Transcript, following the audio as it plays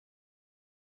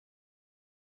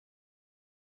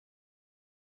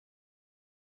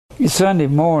It's Sunday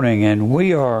morning, and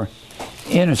we are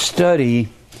in a study.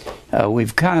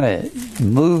 We've kind of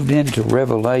moved into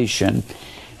Revelation,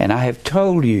 and I have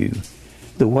told you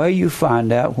the way you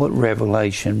find out what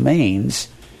Revelation means,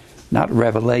 not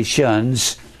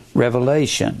revelations,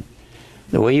 revelation.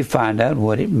 The way you find out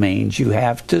what it means, you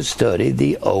have to study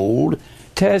the Old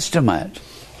Testament.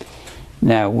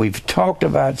 Now, we've talked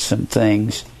about some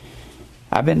things.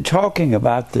 I've been talking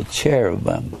about the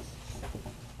cherubim.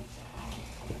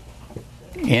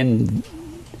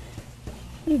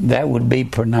 That would be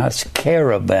pronounced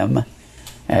cherubim,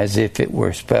 as if it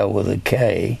were spelled with a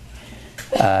K,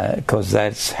 because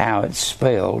that's how it's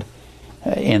spelled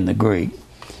in the Greek,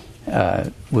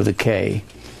 with a K.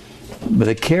 But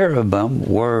the cherubim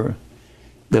were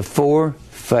the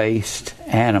four-faced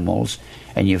animals,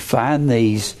 and you find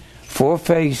these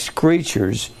four-faced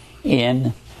creatures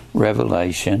in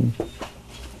Revelation,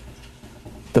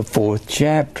 the 4th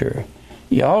chapter.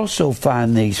 You also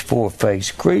find these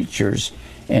four-faced creatures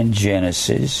in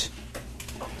Genesis,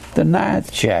 the 9th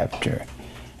chapter.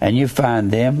 And you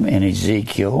find them in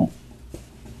Ezekiel.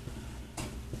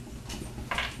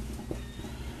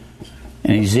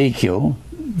 In Ezekiel,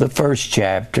 the 1st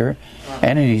chapter,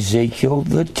 and in Ezekiel,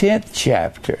 the 10th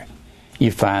chapter.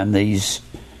 You find these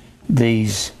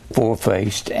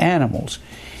four-faced animals.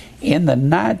 In the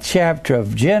 9th chapter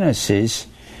of Genesis,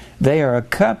 they are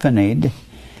accompanied,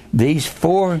 these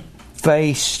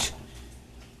four-faced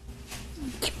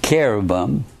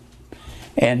cherubim,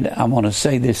 and I'm going to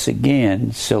say this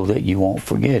again so that you won't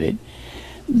forget it.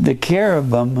 The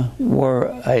cherubim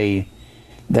were a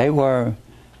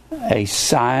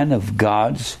sign of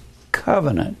God's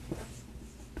covenant.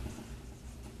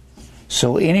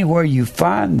 So anywhere you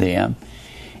find them,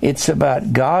 it's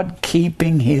about God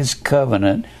keeping His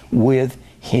covenant with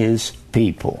His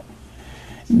people.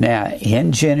 Now,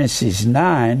 in Genesis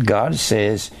 9, God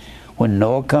says, when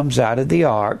Noah comes out of the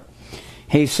ark,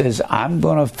 He says, I'm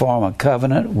going to form a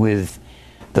covenant with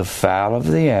the fowl of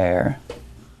the air.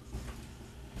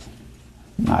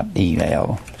 Not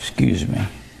E-L, excuse me.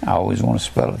 I always want to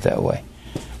spell it that way.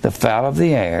 The fowl of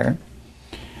the air,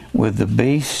 with the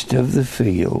beast of the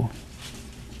field,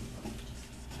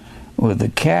 with the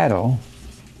cattle,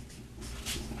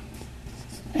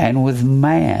 and with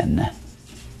man.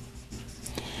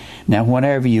 Now,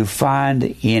 whenever you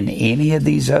find in any of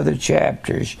these other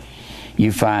chapters,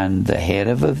 you find the head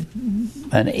of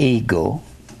an eagle.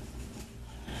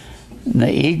 And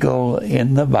the eagle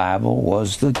in the Bible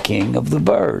was the king of the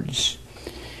birds.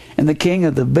 And the king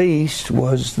of the beast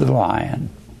was the lion.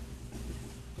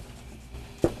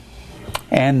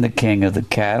 And the king of the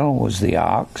cattle was the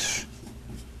ox.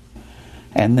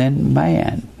 And then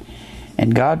man.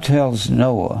 And God tells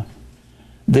Noah,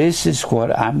 this is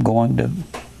what I'm going to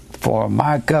form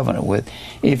my covenant with.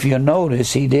 If you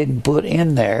notice, He didn't put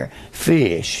in there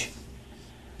fish.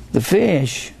 The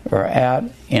fish are out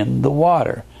in the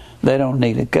water. They don't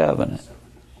need a covenant.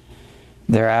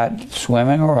 They're out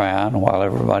swimming around while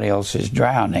everybody else is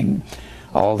drowning.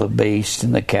 All the beasts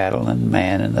and the cattle and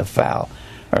man and the fowl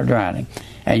are drowning.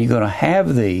 And you're going to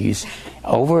have these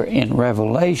over in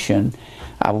Revelation.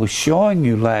 I was showing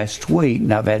you last week,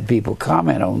 and I've had people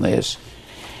comment on this,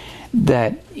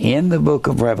 that in the book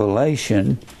of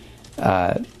Revelation,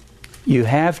 you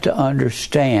have to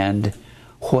understand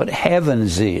what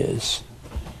heavens is.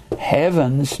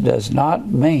 Heavens does not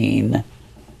mean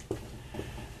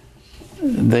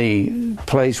the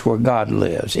place where God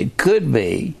lives. It could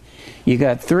be. You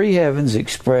got 3 heavens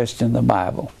expressed in the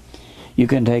Bible. You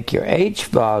can take your H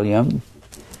volume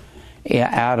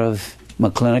out of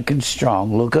McClintock &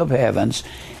 Strong, look up heavens,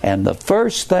 and the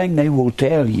first thing they will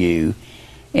tell you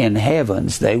in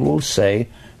heavens, they will say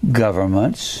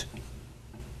governments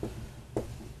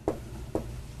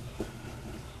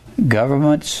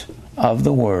of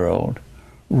the world,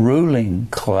 ruling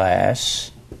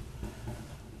class,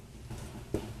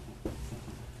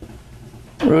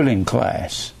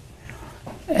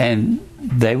 and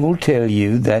they will tell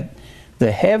you that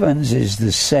the heavens is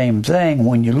the same thing.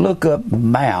 When you look up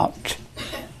mount,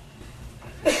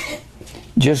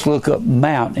 just look up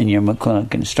mount in your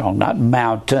McClintock & Strong, not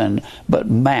mountain, but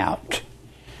mount.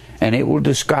 And it will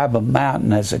describe a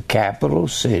mountain as a capital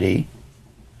city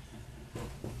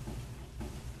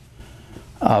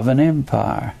of an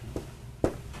empire.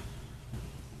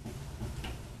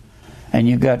 And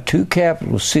you've got 2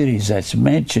 capital cities that's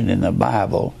mentioned in the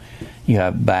Bible. You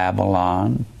have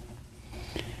Babylon,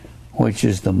 which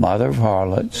is the mother of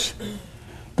harlots,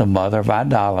 the mother of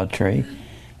idolatry,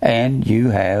 and you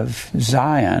have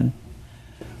Zion,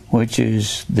 which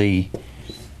is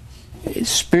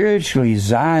spiritually,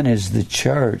 Zion is the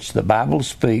church. The Bible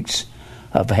speaks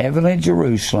of heavenly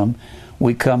Jerusalem,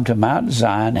 we come to Mount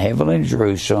Zion, heavenly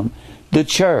Jerusalem, the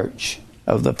church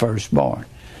of the firstborn.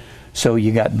 So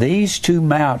you got these two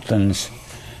mountains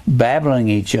battling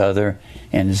each other,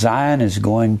 and Zion is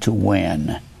going to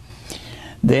win.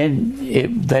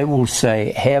 Then they will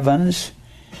say heavens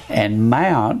and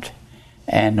mount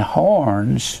and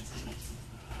horns.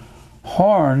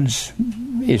 Horns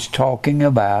is talking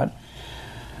about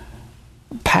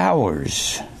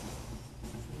powers.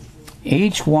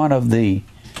 Each one of the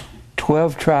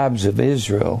 12 tribes of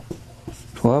Israel,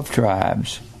 12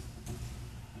 tribes,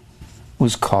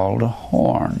 was called a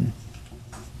horn.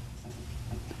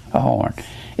 A horn.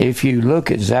 If you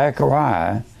look at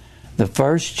Zechariah, the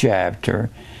first chapter,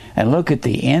 and look at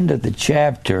the end of the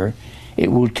chapter,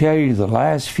 it will tell you the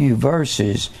last few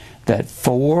verses that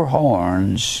 4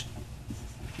 horns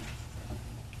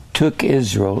took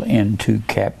Israel into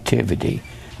captivity.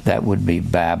 That would be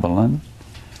Babylon,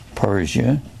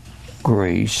 Persia,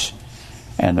 Greece,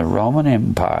 and the Roman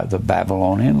Empire, the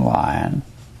Babylonian lion,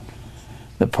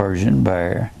 the Persian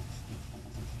bear.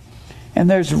 And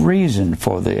there's a reason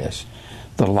for this.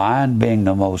 The lion being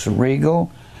the most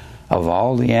regal of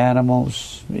all the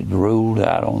animals. It ruled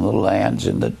out on the lands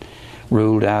and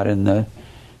ruled out in the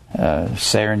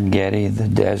Serengeti, the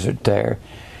desert there.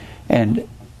 And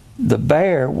the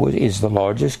bear is the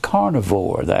largest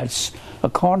carnivore. A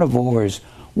carnivore is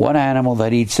one animal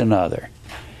that eats another.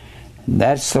 And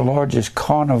that's the largest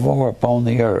carnivore upon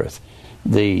the earth.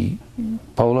 The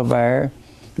polar bear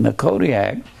and the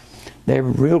Kodiak, they're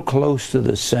real close to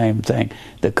the same thing.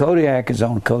 The Kodiak is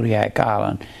on Kodiak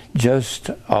Island, just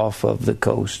off of the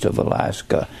coast of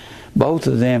Alaska. Both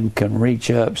of them can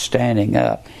reach up, standing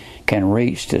up, can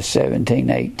reach to 17,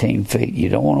 18 feet. You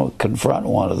don't want to confront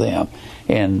one of them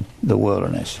in the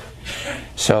wilderness.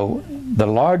 So the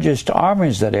largest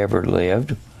armies that ever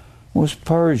lived was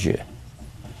Persia.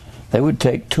 They would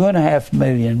take 2.5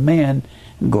 million men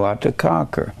and go out to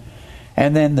conquer.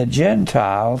 And then the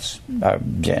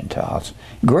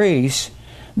Greece,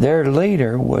 their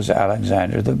leader was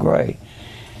Alexander the Great.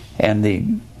 And the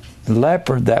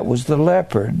leopard, that was the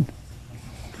leopard.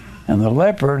 And the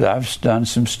leopard, I've done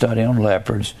some study on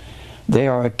leopards. They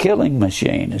are a killing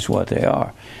machine is what they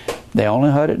are. They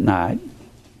only hunt at night.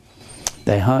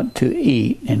 They hunt to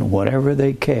eat, and whatever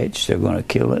they catch, they're going to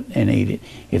kill it and eat it.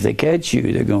 If they catch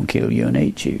you, they're going to kill you and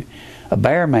eat you. A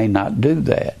bear may not do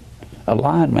that. A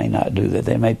lion may not do that.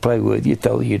 They may play with you,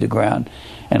 throw you to the ground,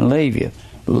 and leave you.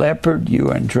 Leopard, you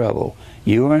are in trouble.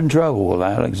 You are in trouble when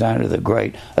Alexander the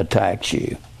Great attacks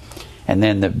you. And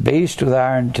then the beast with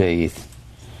iron teeth,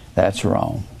 that's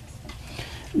wrong.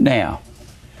 Now,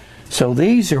 so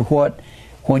these are what,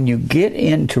 when you get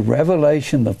into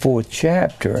Revelation, the 4th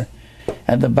chapter,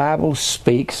 and the Bible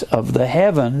speaks of the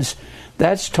heavens,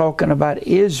 that's talking about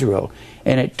Israel.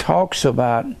 And it talks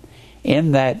about,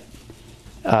 in that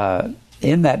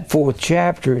 4th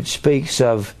chapter, it speaks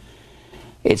of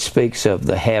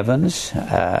the heavens.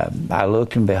 I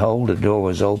looked, and behold, the door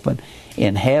was open.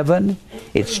 In heaven,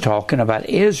 it's talking about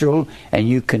Israel, and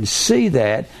you can see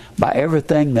that by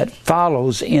everything that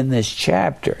follows in this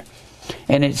chapter.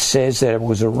 And it says that it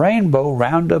was a rainbow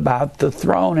round about the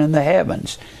throne in the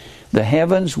heavens. The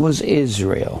heavens was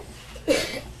Israel.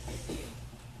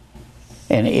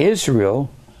 And Israel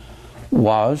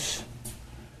was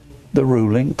the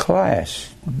ruling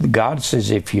class. God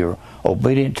says, if you're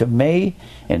obedient to me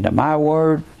and to my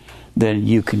word, then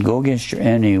you can go against your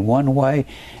enemy one way,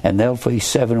 and they'll flee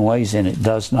 7 ways, and it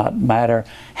does not matter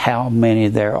how many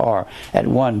there are. At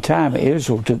one time,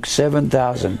 Israel took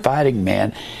 7,000 fighting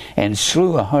men and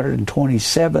slew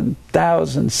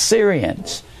 127,000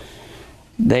 Syrians.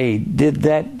 They did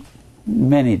that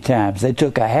many times. They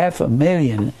took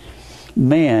 500,000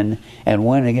 men and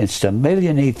went against 1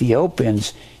 million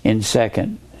Ethiopians in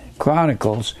 2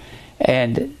 Chronicles,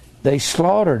 and they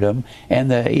slaughtered them,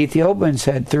 and the Ethiopians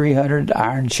had 300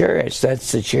 iron chariots.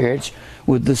 That's the chariots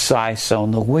with the scythes on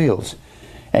the wheels.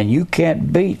 And you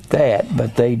can't beat that,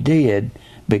 but they did,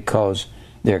 because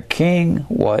their king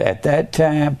at that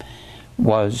time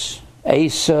was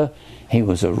Asa. He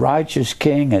was a righteous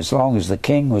king. As long as the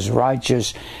king was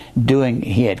righteous,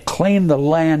 he had cleaned the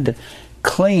land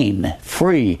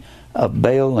free of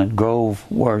Baal and Grove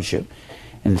worship.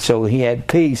 And so he had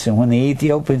peace. And when the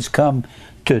Ethiopians come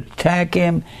to attack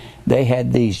him, they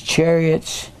had these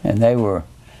chariots, and they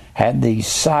had these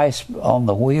scythes on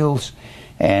the wheels,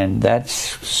 and that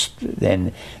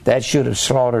should have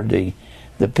slaughtered the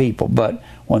people. But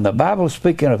when the Bible is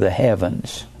speaking of the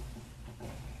heavens,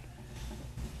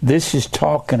 this is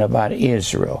talking about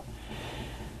Israel.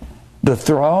 The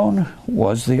throne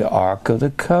was the Ark of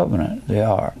the Covenant, the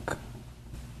Ark.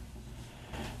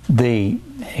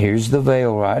 Here's the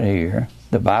veil right here.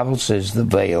 The Bible says the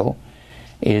veil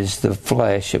is the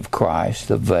flesh of Christ.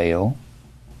 The veil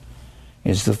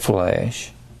is the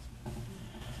flesh.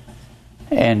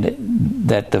 And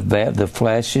that the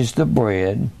flesh is the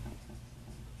bread,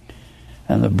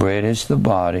 and the bread is the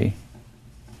body.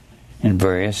 In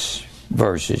various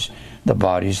verses, the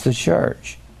body is the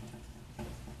church.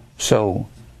 So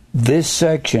this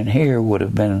section here would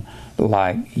have been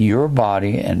like your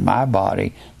body and my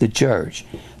body, the church.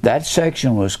 That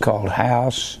section was called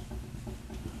House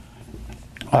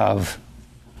of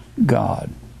God.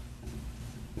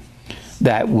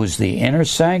 That was the inner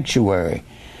sanctuary.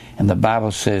 And the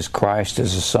Bible says Christ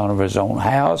is the son of his own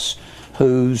house.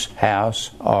 Whose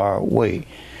house are we?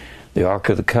 The Ark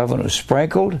of the Covenant was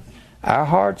sprinkled. Our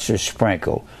hearts are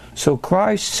sprinkled. So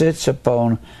Christ sits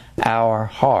upon our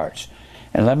hearts.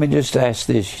 And let me just ask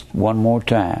this one more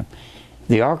time.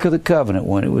 The Ark of the Covenant,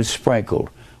 when it was sprinkled,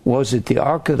 was it the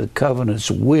Ark of the Covenant's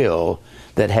will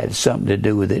that had something to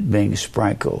do with it being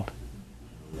sprinkled?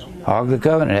 Ark of the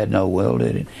Covenant had no will,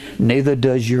 did it? Neither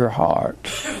does your heart.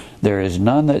 There is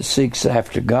none that seeks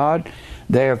after God.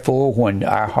 Therefore, when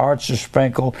our hearts are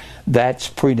sprinkled, that's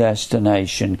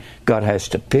predestination. God has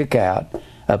to pick out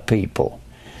a people.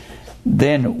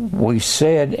 Then we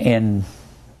said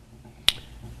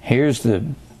here's the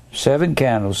 7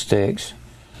 candlesticks,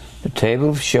 the table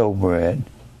of showbread,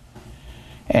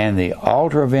 and the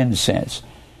altar of incense.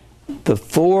 The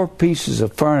 4 pieces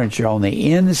of furniture on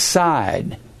the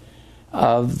inside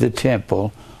of the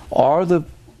temple or the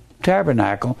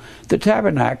tabernacle. The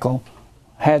tabernacle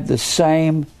had the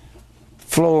same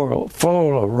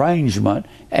floral arrangement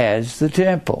as the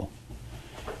temple.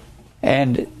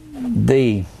 And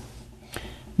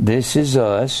this is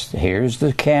us. Here's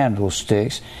the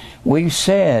candlesticks. We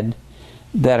said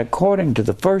that according to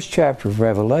the first chapter of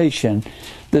Revelation,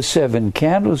 the 7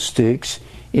 candlesticks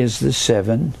is the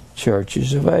 7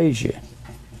 churches of Asia.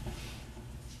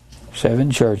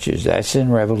 7 churches. That's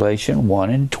in Revelation 1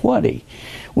 and 20.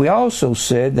 We also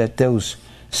said that those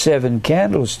 7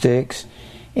 candlesticks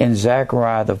in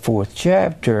Zechariah the 4th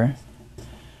chapter,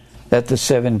 that the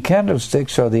 7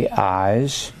 candlesticks are the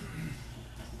eyes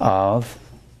of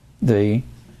the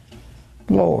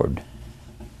Lord.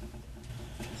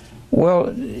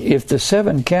 Well, if the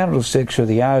 7 candlesticks are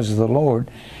the eyes of the Lord,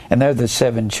 and they're the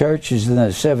 7 churches, then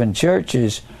the 7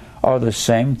 churches are the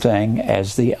same thing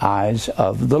as the eyes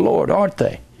of the Lord, aren't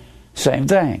they? Same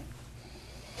thing.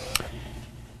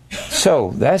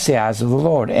 So, that's the eyes of the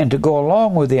Lord. And to go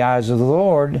along with the eyes of the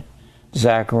Lord,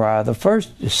 Zechariah the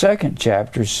 2nd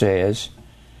chapter says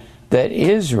that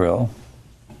Israel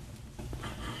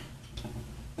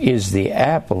is the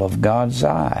apple of God's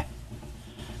eye.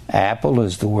 Apple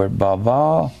is the word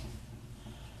baba.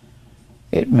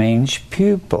 It means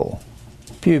pupil.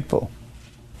 Pupil.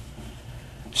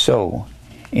 So,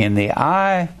 in the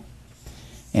eye,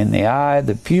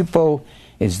 the pupil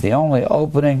is the only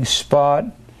opening spot.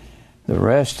 The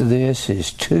rest of this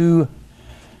is two.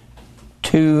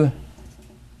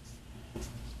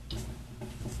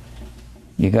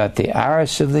 You got the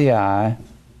iris of the eye,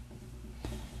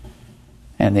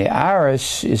 and the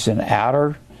iris is an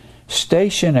outer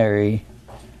stationary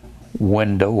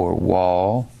window or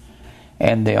wall,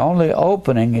 and the only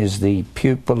opening is the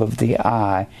pupil of the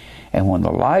eye. And when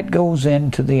the light goes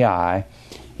into the eye,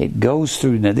 it goes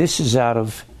through. Now this is out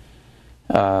of,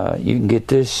 you can get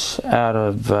this out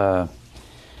of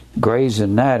Grey's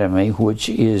Anatomy, which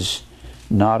is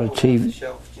not a TV. On the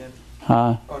shelf, Jim.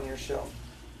 Huh? On your shelf.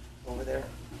 Over there.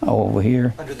 Oh, over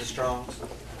here? Under the Strongs.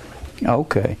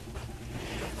 Okay.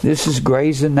 This is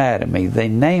Grey's Anatomy. They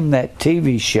named that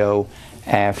TV show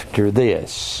after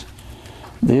this.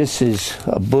 This is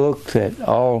a book that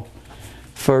all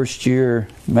first-year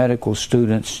medical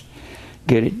students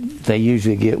get. It. They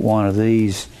usually get one of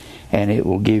these, and it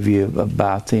will give you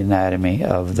about the anatomy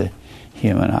of the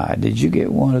human eye. Did you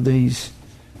get one of these,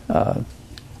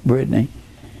 Brittany?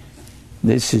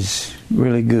 This is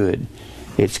really good.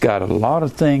 It's got a lot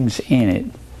of things in it,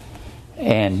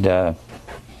 and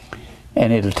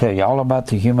it'll tell you all about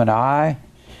the human eye,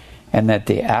 and that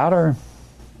the outer,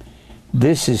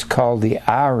 this is called the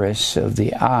iris of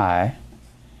the eye.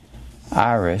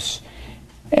 Iris.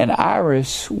 And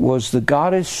Iris was the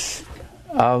goddess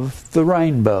of the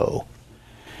rainbow.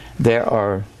 There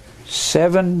are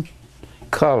 7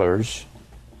 colors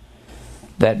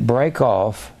that break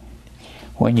off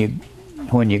when you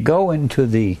go into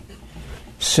the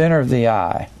center of the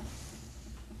eye.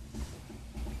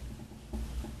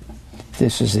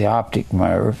 This is the optic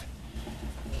nerve.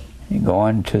 You go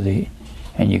into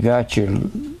and you got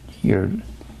your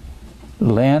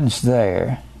lens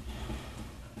there.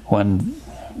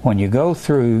 when you go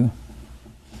through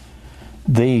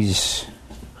these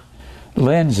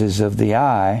lenses of the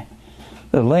eye,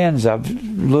 the lens, I've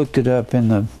looked it up in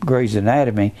the Gray's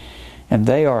Anatomy, and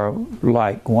they are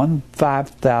like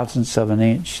 1/5,000th of an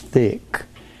inch thick.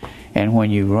 And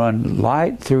when you run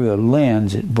light through a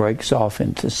lens, it breaks off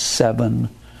into 7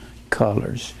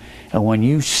 colors. And when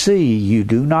you see, you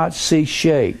do not see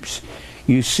shapes.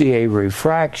 You see a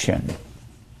refraction.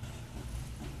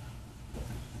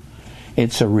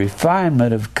 It's a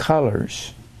refinement of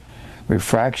colors.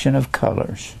 Refraction of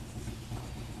colors.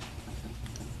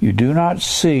 You do not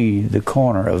see the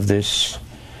corner of this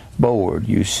board.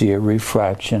 You see a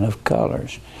refraction of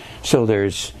colors. So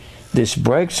this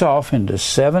breaks off into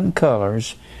 7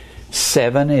 colors.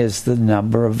 7 is the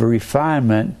number of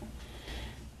refinement.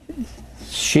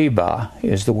 Sheba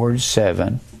is the word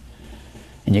 7.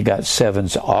 And you got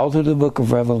 7s all through the book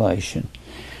of Revelation.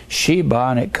 Sheba,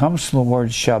 and it comes from the word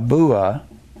Shabua,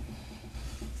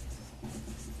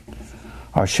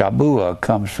 or Shabua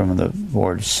comes from the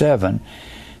word 7.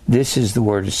 This is the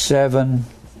word 7.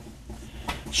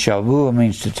 Shabua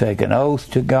means to take an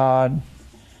oath to God.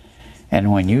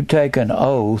 And when you take an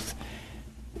oath,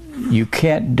 you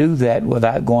can't do that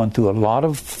without going through a lot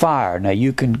of fire. Now,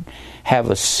 you can have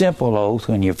a simple oath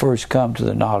when you first come to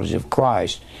the knowledge of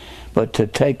Christ. But to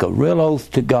take a real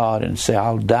oath to God and say,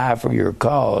 I'll die for your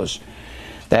cause,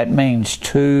 that means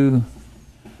 2,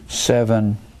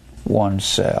 7,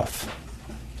 1self.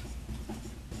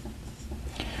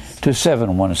 To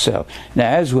 7, 1self.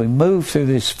 Now, as we move through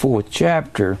this 4th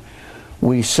chapter,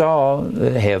 we saw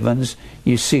the heavens.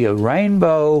 You see a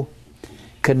rainbow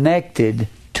connected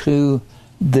to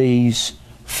these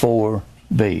 4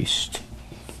 beasts.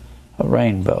 A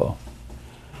rainbow.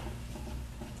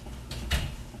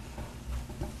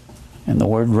 And the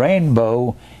word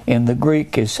rainbow in the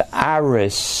Greek is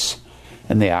iris.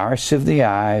 And the iris of the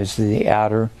eye is the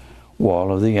outer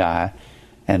wall of the eye.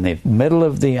 And the middle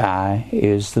of the eye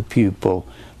is the pupil.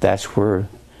 That's where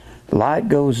light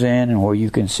goes in and where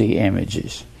you can see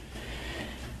images.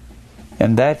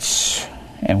 And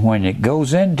when it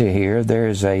goes into here,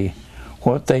 there's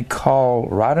what they call,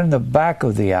 right in the back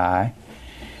of the eye,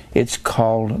 it's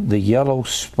called the yellow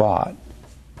spot.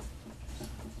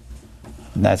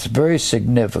 And that's very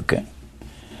significant.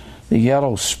 The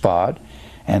yellow spot.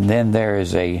 And then there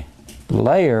is a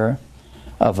layer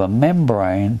of a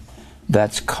membrane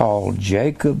that's called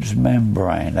Jacob's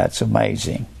membrane. That's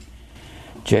amazing.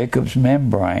 Jacob's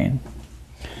membrane.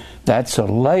 That's a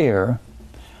layer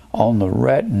on the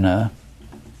retina.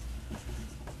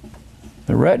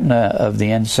 The retina of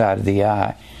the inside of the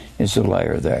eye is a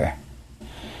layer there.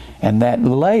 And that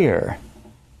layer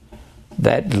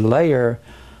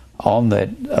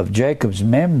of Jacob's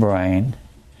membrane,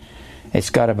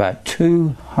 it's got about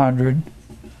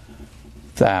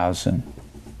 200,000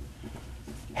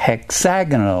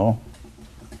 hexagonal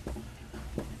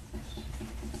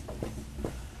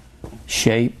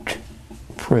shaped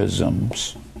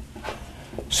prisms.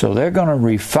 So they're going to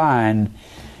refine.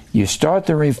 You start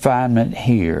the refinement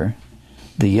here.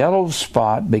 The yellow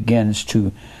spot begins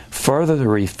to further the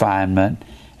refinement,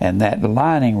 and that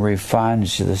lining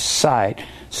refines the sight.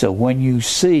 So when you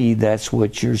see, that's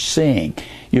what you're seeing.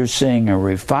 You're seeing a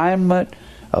refinement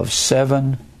of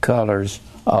 7 colors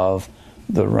of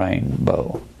the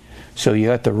rainbow. So you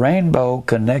got the rainbow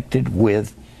connected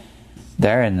with,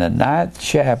 there in the 9th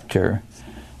chapter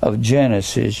of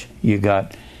Genesis, you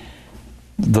got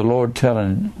the Lord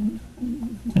telling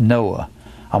Noah,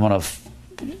 I'm going to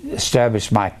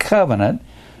establish my covenant.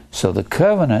 So the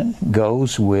covenant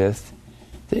goes with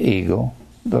the eagle,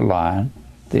 the lion,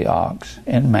 the ox,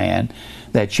 and man,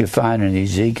 that you find in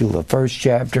Ezekiel, the 1st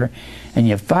chapter, and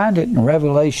you find it in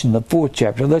Revelation, the 4th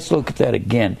chapter. Let's look at that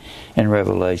again in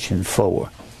Revelation 4.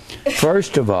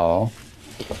 First of all,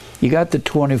 you got the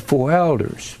 24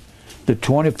 elders. The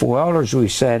 24 elders we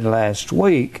said last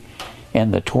week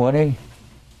in the 25th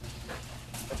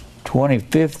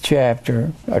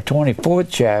chapter, or 24th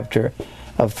chapter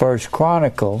of 1st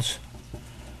Chronicles.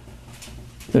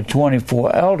 The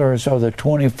 24 elders are the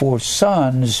 24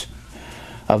 sons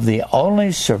of the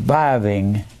only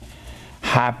surviving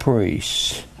high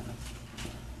priest.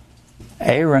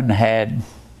 Aaron had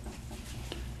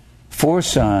 4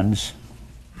 sons.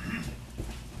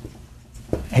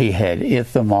 He had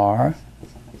Ithamar,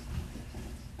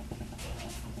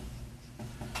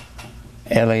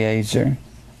 Eleazar,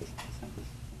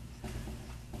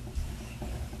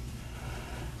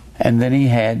 and then he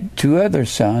had 2 other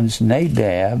sons,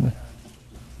 Nadab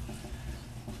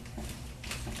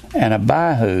and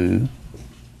Abihu.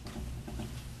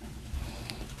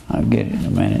 I'll get it in a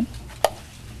minute.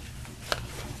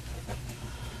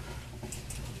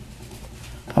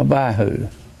 Abihu.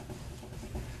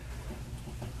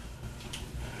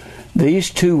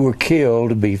 These two were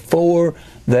killed before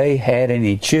they had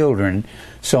any children.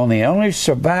 So the only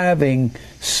surviving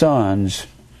sons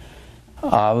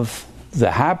of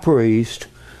the high priest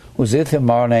was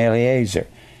Ithamar and Eleazar.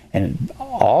 And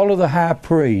all of the high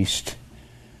priests,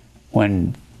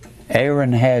 when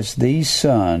Aaron has these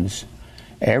sons,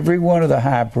 every one of the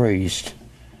high priests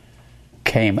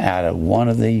came out of one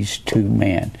of these two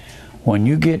men. When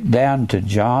you get down to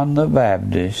John the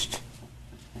Baptist,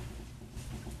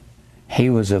 he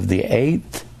was of the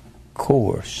 8th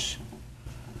course.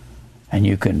 And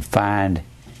you can find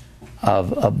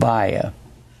of Abiah.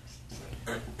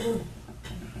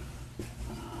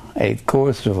 8th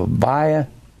course of Abiah.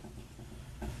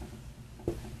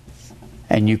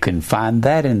 And you can find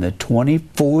that in the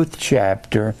 24th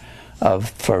chapter of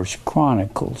First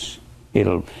Chronicles.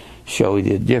 It'll show you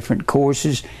the different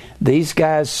courses. These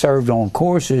guys served on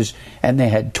courses, and they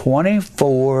had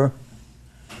 24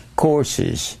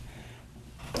 courses.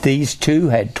 These two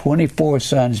had 24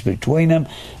 sons between them.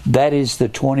 That is the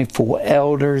 24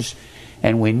 elders.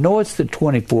 And we know it's the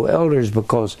 24 elders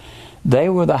because they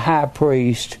were the high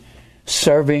priest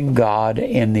serving God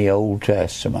in the Old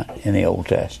Testament.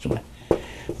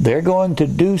 They're going to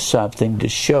do something to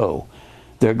show.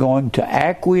 They're going to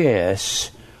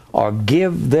acquiesce or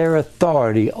give their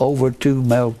authority over to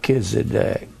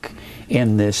Melchizedek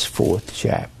in this 4th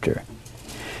chapter.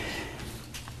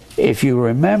 If you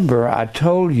remember, I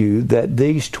told you that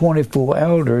these 24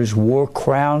 elders wore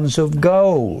crowns of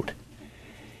gold.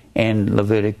 In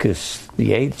Leviticus,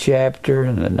 the 8th chapter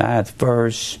and the 9th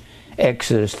verse,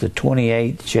 Exodus, the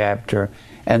 28th chapter,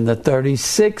 and the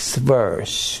 36th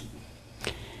verse.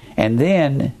 And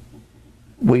then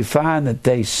we find that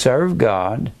they serve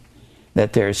God,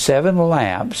 that there are 7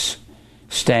 lamps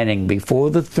standing before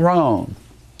the throne.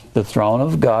 The throne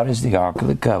of God is the Ark of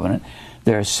the Covenant.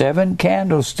 There are 7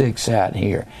 candlesticks out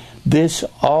here. This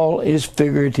all is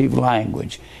figurative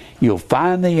language. You'll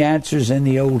find the answers in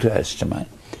the Old Testament.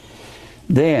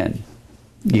 Then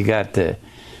you have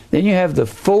the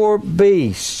 4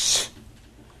 beasts.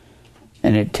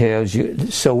 And it tells you,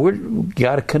 so we've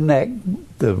got to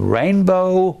connect the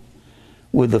rainbow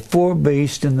with the 4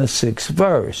 beasts in the 6th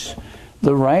verse.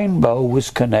 The rainbow was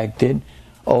connected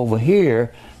over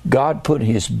here. God put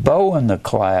his bow in the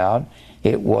cloud.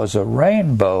 It was a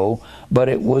rainbow, but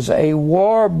it was a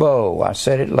war bow. I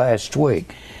said it last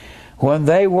week. When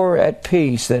they were at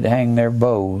peace, they'd hang their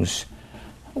bows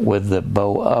with the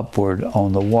bow upward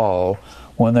on the wall.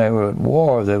 When they were at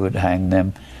war, they would hang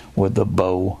them with the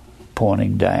bow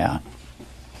pointing down.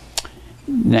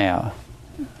 Now,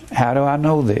 how do I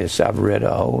know this? I've read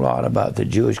a whole lot about the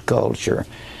Jewish culture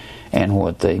and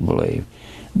what they believe.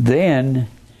 Then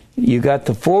you got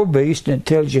the 4 beasts, and it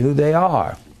tells you who they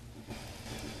are.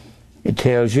 It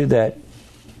tells you that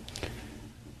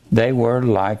they were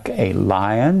like a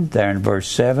lion, there in verse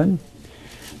 7.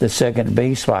 The second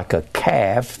beast like a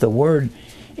calf. The word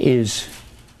is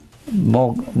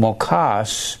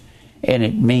mokas, and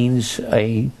it means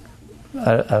a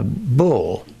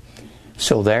bull.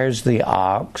 So there's the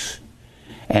ox.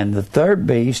 And the third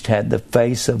beast had the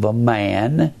face of a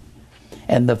man.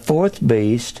 And the 4th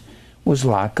beast was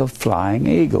like a flying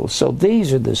eagle. So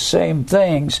these are the same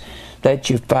things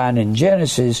that you find in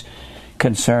Genesis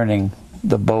concerning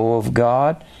the bow of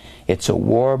God. It's a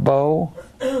war bow.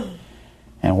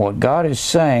 And what God is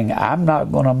saying, I'm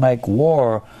not going to make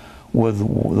war with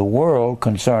the world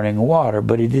concerning water,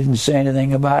 but he didn't say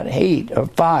anything about heat or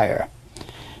fire.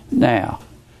 Now,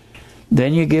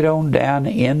 then you get on down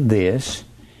in this,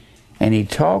 and he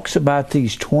talks about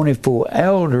these 24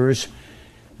 elders.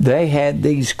 They had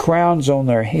these crowns on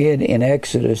their head in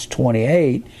Exodus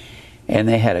 28, and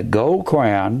they had a gold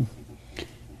crown,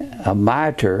 a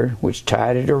mitre, which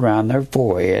tied it around their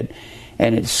forehead,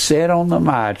 and it said on the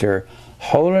mitre,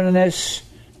 "Holiness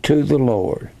to the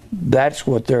Lord." That's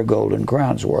what their golden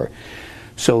crowns were.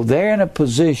 So they're in a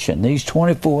position, these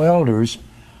 24 elders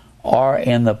are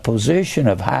in the position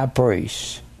of high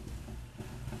priests.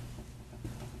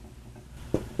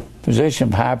 Position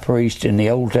of high priest in the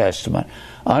Old Testament,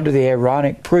 under the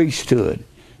Aaronic priesthood.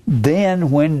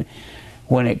 Then when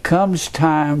it comes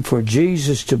time for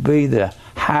Jesus to be the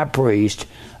high priest,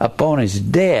 upon his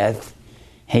death,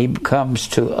 he comes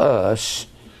to us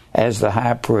as the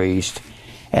high priest,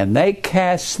 and they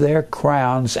cast their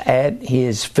crowns at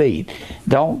his feet.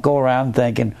 Don't go around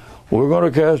thinking, we're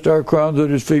going to cast our crowns at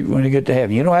his feet when you get to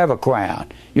heaven. You don't have a crown.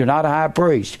 You're not a high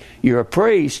priest. You're a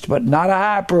priest, but not a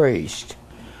high priest.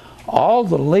 All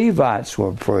the Levites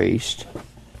were priests.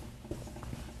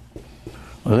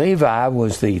 Levi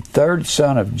was the third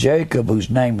son of Jacob, whose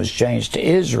name was changed to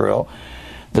Israel,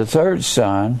 the third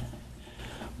son.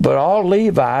 But all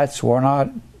Levites were not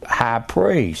high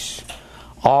priests.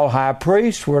 All high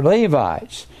priests were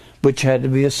Levites, which had to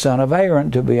be a son of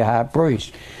Aaron to be a high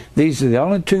priest. These are the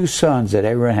only two sons that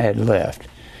Aaron had left.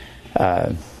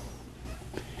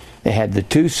 They had the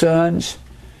two sons,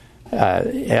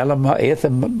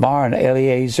 Ithamar and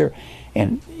Eleazar,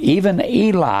 and even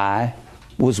Eli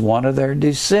was one of their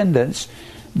descendants.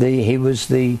 He was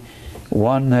the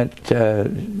one that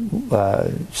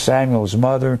Samuel's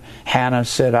mother, Hannah,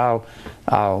 said,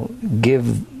 I'll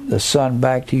give the son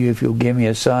back to you if you'll give me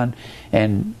a son.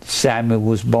 And Samuel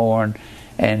was born,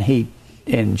 and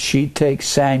she takes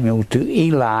Samuel to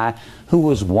Eli, who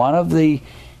was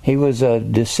he was a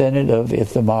descendant of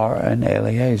Ithamar and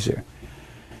Eleazar.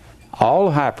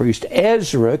 All high priests.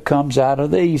 Ezra comes out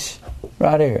of these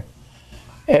right here.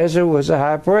 Ezra was a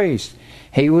high priest.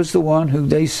 He was the one who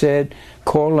they said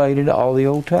correlated all the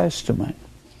Old Testament.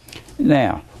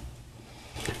 Now,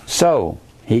 so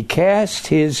he cast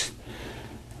his...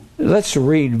 Let's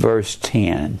read verse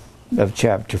 10 of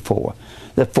chapter 4.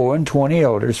 The 24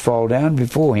 elders fall down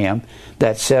before him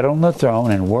that sat on the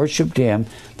throne, and worshipped him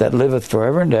that liveth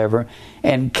forever and ever,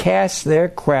 and cast their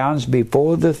crowns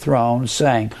before the throne,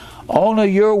 saying,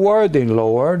 Only you're worthy,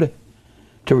 Lord,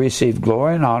 to receive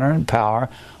glory and honor and power.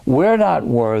 We're not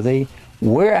worthy.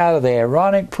 We're out of the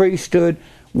Aaronic priesthood.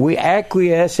 We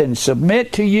acquiesce and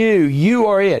submit to you. You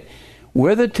are it.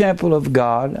 We're the temple of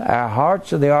God. Our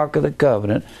hearts are the ark of the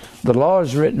covenant. The law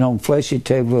is written on fleshy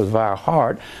tables of our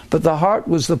heart. But the heart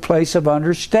was the place of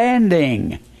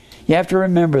understanding. You have to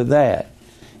remember that.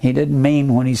 He didn't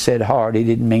mean, when he said heart, he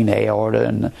didn't mean the aorta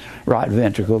and the right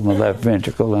ventricle and the left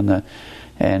ventricle and the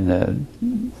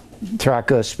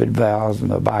tricuspid valve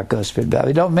and the bicuspid valve.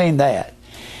 He don't mean that.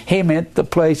 He meant the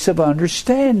place of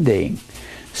understanding.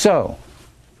 So,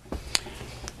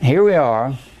 here we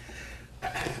are.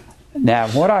 Now,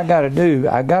 what I got to do,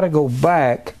 I got to go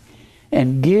back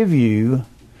and give you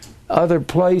other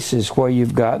places where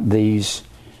you've got these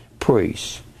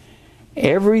priests.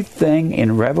 Everything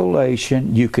in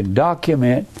Revelation you can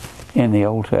document in the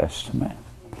Old Testament.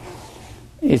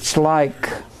 It's like,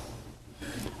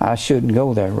 I shouldn't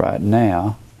go there right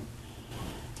now,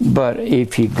 but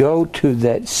if you go to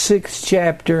that sixth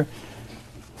chapter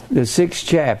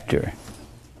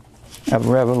of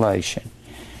Revelation,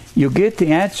 you'll get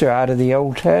the answer out of the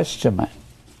Old Testament.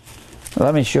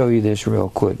 Let me show you this real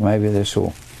quick. Maybe this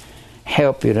will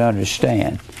help you to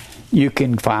understand. You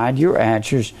can find your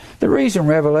answers. The reason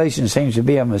Revelation seems to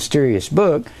be a mysterious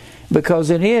book, because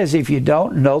it is if you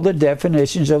don't know the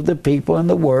definitions of the people and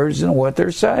the words and what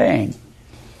they're saying.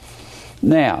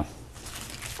 Now,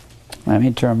 let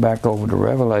me turn back over to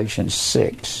Revelation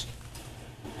 6.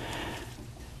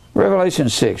 Revelation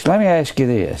 6. Let me ask you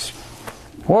this.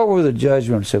 What were the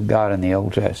judgments of God in the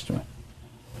Old Testament?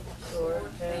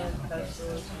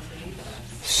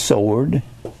 Sword,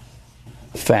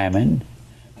 famine,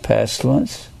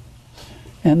 pestilence,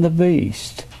 and the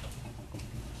beast.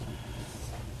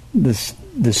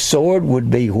 The sword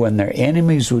would be when their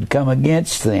enemies would come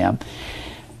against them.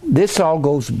 This all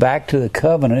goes back to the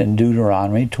covenant in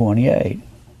Deuteronomy 28.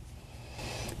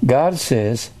 God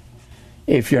says,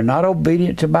 if you're not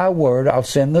obedient to my word, I'll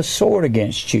send the sword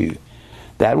against you.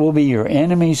 That will be your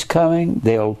enemies coming.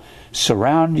 They'll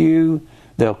surround you.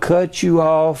 They'll cut you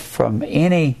off from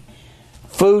any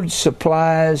food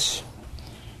supplies.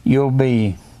 You'll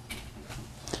be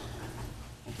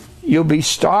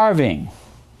starving.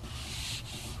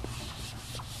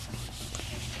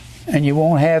 And you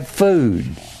won't have food.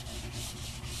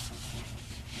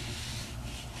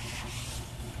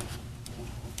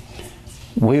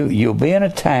 You'll be in a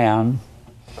town,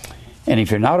 and if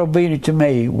you're not obedient to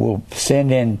me, we'll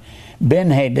send in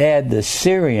Ben-Hadad the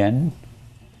Syrian,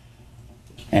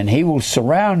 and he will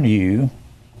surround you.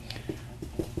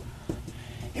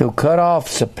 He'll cut off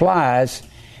supplies,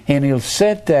 and he'll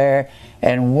sit there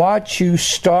and watch you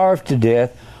starve to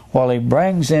death while he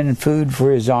brings in food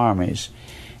for his armies.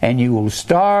 And you will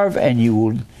starve, and you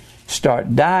will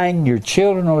start dying. Your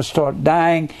children will start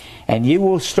dying, and you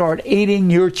will start eating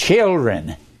your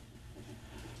children.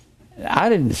 I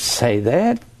didn't say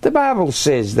that. The Bible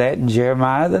says that in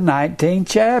Jeremiah the 19th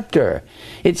chapter.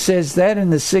 It says that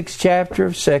in the 6th chapter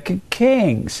of 2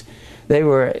 Kings. They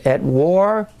were at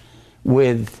war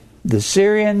with the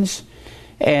Syrians,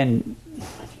 and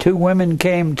two women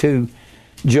came to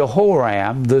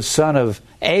Jehoram, the son of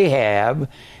Ahab,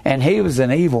 and he was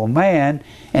an evil man,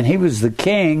 and he was the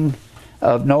king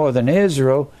of northern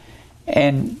Israel,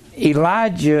 and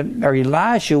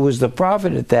Elisha was the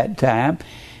prophet at that time,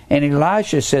 And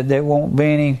Elisha said, there won't be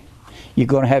any. You're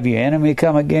going to have your enemy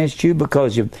come against you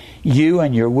because of you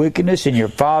and your wickedness and your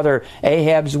father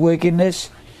Ahab's wickedness.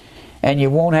 And you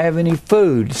won't have any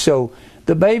food. So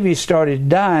the baby started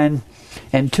dying,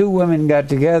 and two women got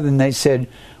together and they said,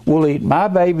 we'll eat my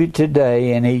baby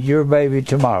today and eat your baby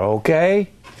tomorrow, okay?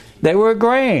 They were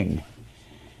agreeing.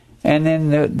 And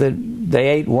then they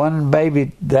ate one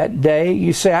baby that day.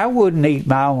 You say, I wouldn't eat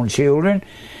my own children.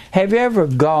 Have you ever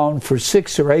gone for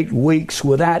 6 or 8 weeks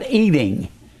without eating?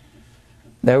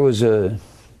 There was a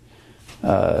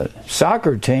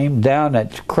soccer team down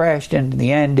that crashed into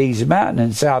the Andes Mountain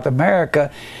in South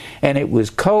America, and it was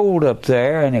cold up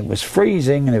there, and it was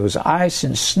freezing, and there was ice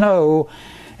and snow,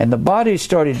 and the bodies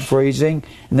started freezing,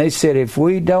 and they said, if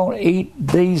we don't eat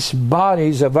these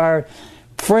bodies of our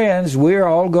friends, we're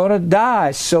all going to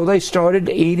die. So they started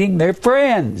eating their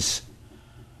friends.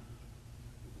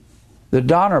 The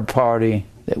Donner Party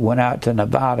that went out to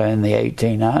Nevada in the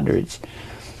 1800s,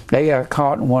 they got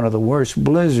caught in one of the worst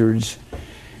blizzards,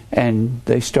 and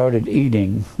they started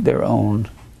eating their own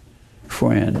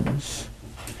friends.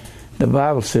 The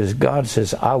Bible says, God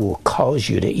says, I will cause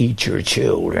you to eat your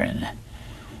children.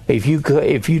 If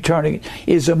you turn,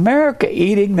 is America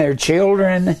eating their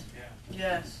children?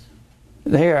 Yes.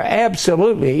 They are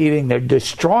absolutely eating. They're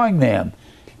destroying them.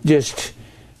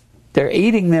 They're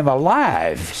eating them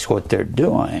alive is what they're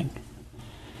doing.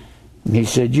 And he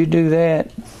said, you do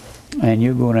that, and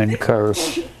you're going to incur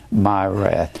my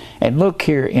wrath. And look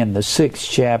here in the 6th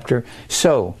chapter.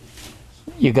 So,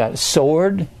 you got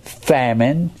sword,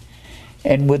 famine,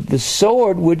 and with the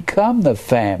sword would come the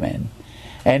famine.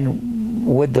 And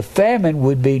with the famine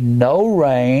would be no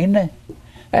rain.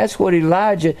 That's what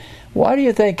Elijah... Why do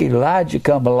you think Elijah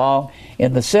come along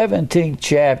in the 17th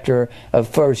chapter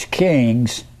of 1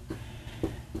 Kings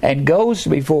and goes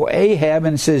before Ahab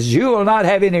and says, you will not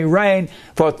have any rain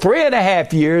for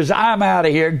 3.5 years. I'm out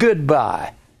of here.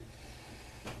 Goodbye.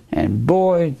 And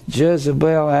boy,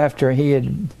 Jezebel, after he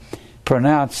had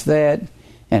pronounced that,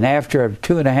 and after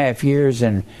 2.5 years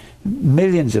and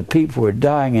millions of people were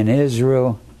dying in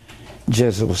Israel,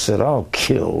 Jezebel said, I'll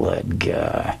kill that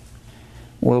guy.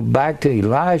 Well, back to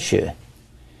Elisha.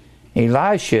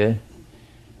 Elisha,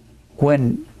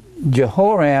 when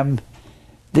Jehoram,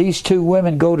 these two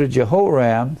women go to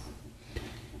Jehoram,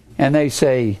 and they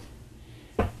say,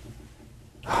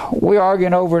 we're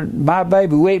arguing over my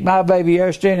baby. We ate my baby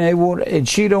yesterday, and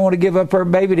she don't want to give up her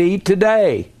baby to eat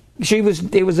today.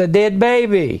 It was a dead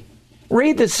baby.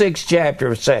 Read the 6th chapter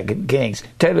of 2 Kings.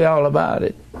 Tell you all about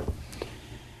it.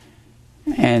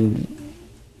 And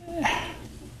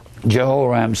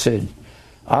Jehoram said,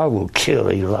 I will kill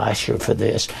Elisha for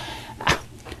this.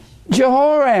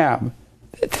 Jehoram,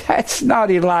 that's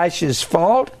not Elisha's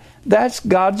fault. That's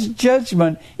God's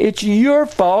judgment. It's your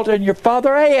fault and your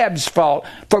father Ahab's fault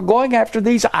for going after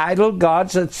these idol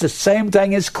gods. It's the same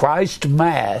thing as Christ's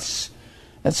Mass.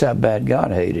 That's how bad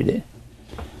God hated it.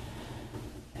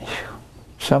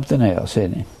 Something else,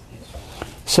 isn't it?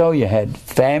 So you had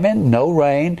famine, no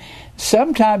rain.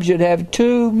 Sometimes you'd have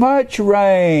too much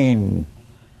rain.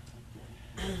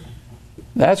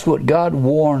 That's what God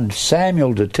warned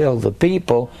Samuel to tell the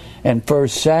people in 1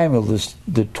 Samuel,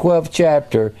 the 12th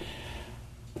chapter.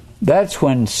 That's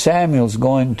when Samuel's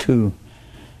going to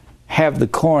have the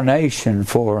coronation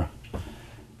for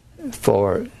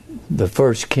the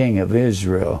first king of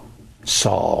Israel,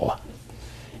 Saul.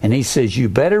 And he says, you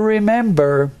better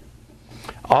remember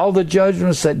all the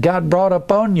judgments that God brought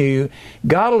upon you.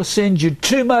 God will send you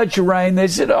too much rain. They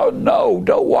said, oh no,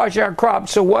 don't wash our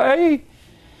crops away.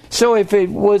 So if it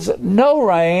was no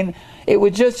rain, it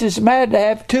was just as bad to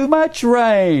have too much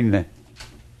rain.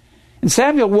 And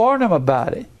Samuel warned them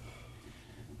about it.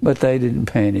 But they didn't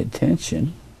pay any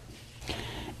attention.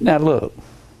 Now look,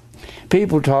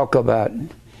 people talk about,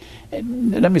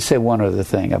 let me say one other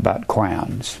thing about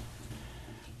crowns.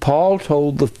 Paul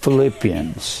told the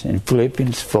Philippians in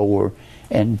Philippians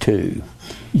 4:2,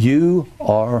 you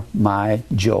are my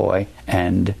joy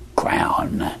and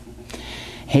crown.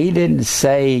 He didn't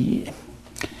say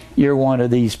you're one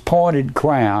of these pointed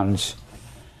crowns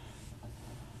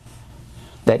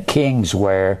that kings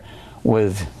wear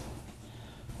with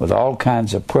all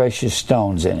kinds of precious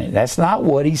stones in it. That's not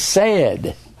what he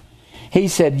said. He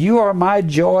said, you are my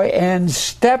joy and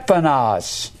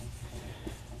Stephanos.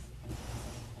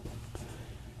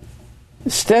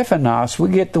 Stephanos, we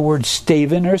get the word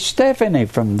Stephen or Stephanie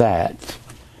from that.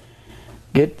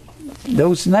 Get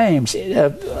those names.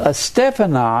 A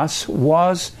Stephanos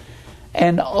was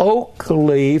an oak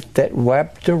leaf that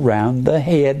wrapped around the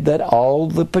head that all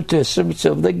the participants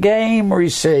of the game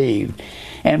received.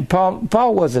 And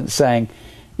Paul wasn't saying,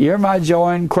 You're my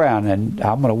joy and crown, and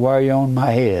I'm going to wear you on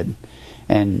my head.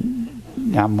 And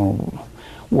I'm going to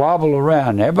wobble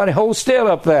around. Everybody hold still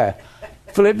up there.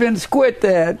 Philippians, quit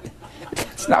that.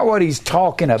 That's not what he's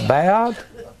talking about.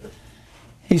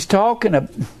 He's talking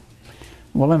about...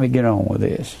 Well, let me get on with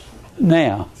this.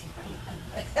 Now,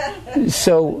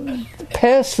 so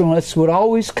pestilence would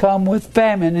always come with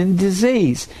famine and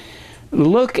disease.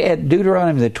 Look at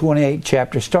Deuteronomy, the 28th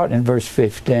chapter, starting in verse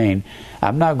 15.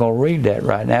 I'm not going to read that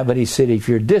right now, but he said, if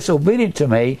you're disobedient to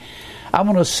me, I'm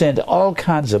going to send all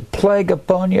kinds of plague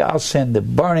upon you. I'll send the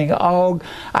burning ague.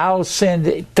 I'll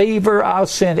send fever. I'll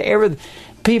send everything.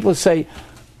 People say,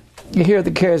 you hear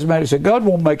the charismatics say, God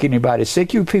won't make anybody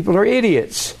sick. You people are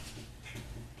idiots.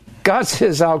 God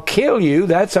says, I'll kill you.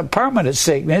 That's a permanent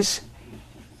sickness.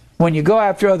 When you go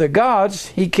after other gods,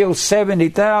 he killed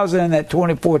 70,000 in that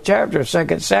 24th chapter of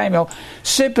 2 Samuel,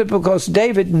 simply because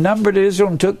David numbered Israel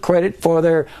and took credit for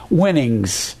their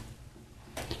winnings.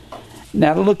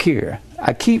 Now look here.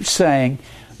 I keep saying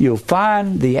you'll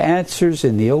find the answers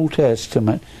in the Old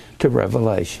Testament to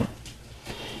Revelation.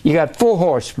 You got 4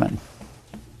 horsemen.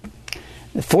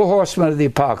 The 4 horsemen of the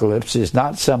apocalypse is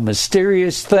not some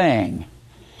mysterious thing.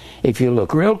 If you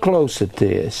look real close at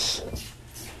this,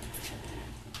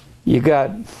 you got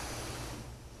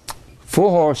 4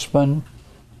 horsemen,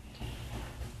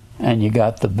 and you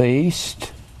got the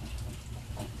beast,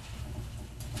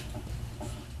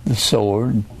 the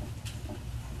sword,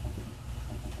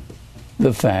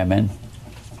 the famine,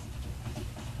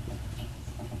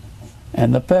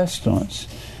 and the pestilence.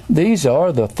 These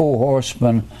are the 4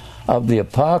 horsemen of the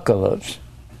apocalypse.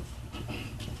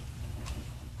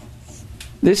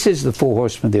 This is the 4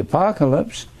 horsemen of the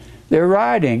apocalypse. They're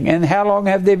riding. And how long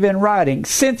have they been riding?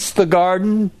 Since the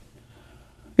garden.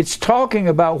 It's talking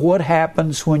about what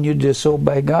happens when you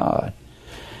disobey God.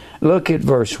 Look at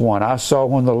verse 1. I saw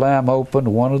when the Lamb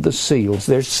opened one of the seals.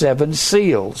 There's 7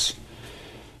 seals.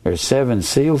 There's 7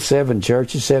 seals, 7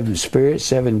 churches, 7 spirits,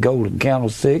 7 golden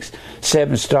candlesticks,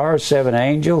 7 stars, 7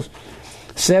 angels,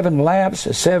 7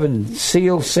 lamps, 7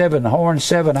 seals, 7 horns,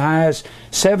 7 eyes,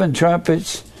 7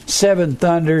 trumpets, 7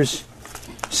 thunders,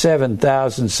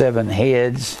 7,000, 7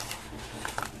 heads,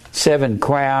 7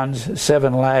 crowns,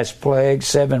 7 last plagues,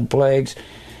 7 plagues,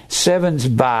 7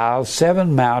 vials,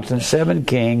 7 mountains, 7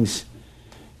 kings,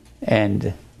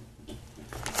 and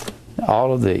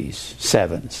all of these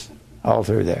 7s, all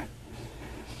through there.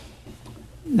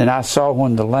 Then I saw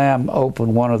when the Lamb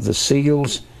opened one of the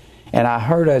seals, and I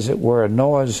heard as it were a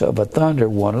noise of a thunder,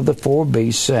 one of the 4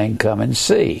 beasts saying, come and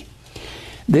see.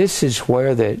 This is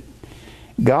where that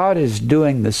God is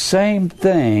doing the same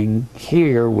thing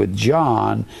here with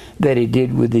John that he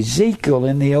did with Ezekiel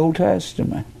in the Old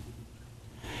Testament.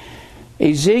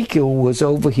 Ezekiel was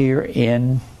over here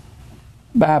in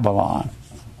Babylon.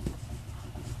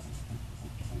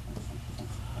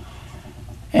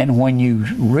 And when you're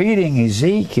reading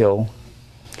Ezekiel,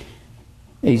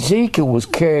 Ezekiel was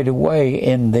carried away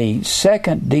in the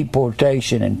second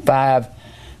deportation in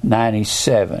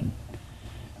 597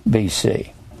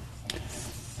 BC.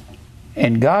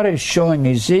 And God is showing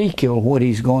Ezekiel what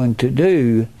he's going to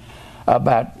do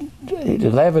about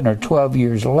 11 or 12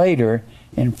 years later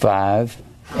in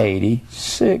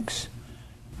 586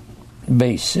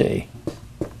 BC.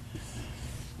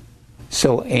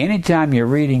 So anytime you're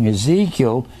reading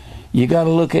Ezekiel, you got to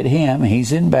look at him.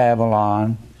 He's in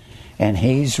Babylon, and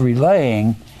he's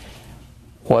relaying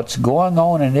what's going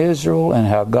on in Israel and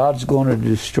how God's going to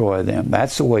destroy them.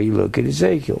 That's the way you look at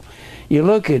Ezekiel. You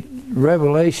look at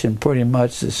Revelation pretty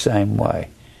much the same way.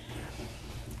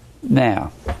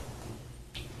 Now,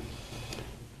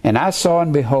 and I saw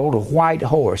and behold a white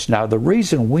horse. Now the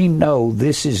reason we know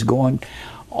this is going,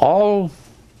 all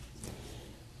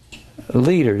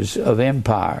leaders of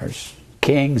empires,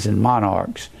 kings and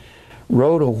monarchs,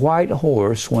 rode a white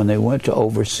horse when they went to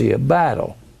oversee a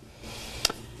battle.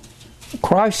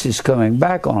 Christ is coming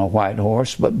back on a white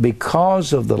horse, but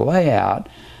because of the layout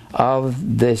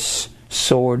of this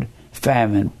sword,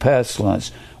 famine,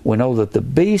 pestilence, we know that the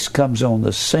beast comes on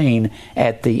the scene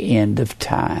at the end of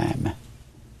time.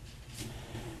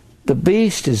 The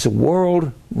beast is a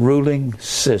world ruling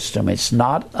system. It's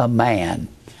not a man.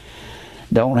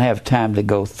 Don't have time to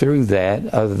go through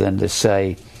that other than to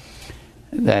say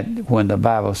that when the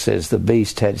Bible says the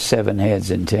beast had 7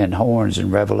 heads and 10 horns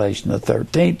in Revelation the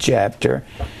 13th chapter,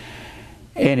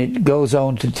 and it goes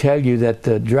on to tell you that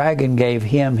the dragon gave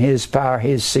him his power,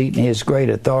 his seat, and his great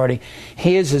authority.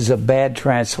 His is a bad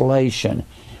translation.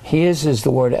 His is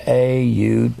the word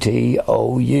A-U-T-O-U.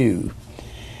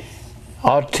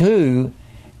 Autu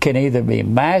can either be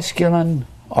masculine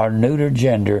or neuter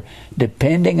gender,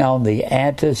 depending on the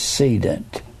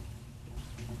antecedent.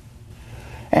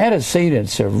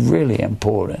 Antecedents are really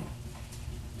important.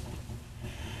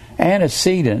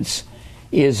 Antecedents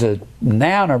is a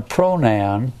noun or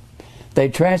pronoun. They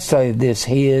translated this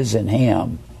his and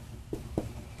him.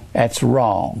 That's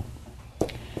wrong.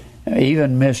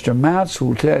 Even Mr. Mounts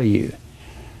will tell you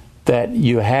that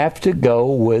you have to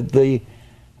go with the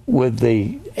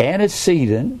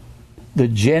antecedent, the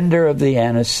gender of the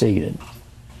antecedent.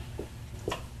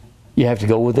 You have to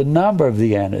go with the number of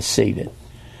the antecedent.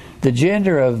 The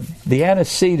gender of the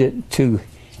antecedent to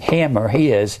him or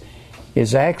his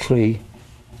is actually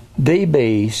the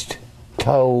beast,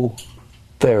 to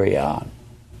therion.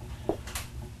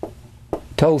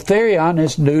 To therion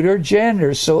is neuter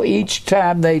gender, so each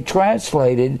time they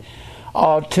translated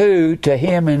to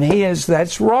him and his,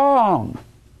 that's wrong.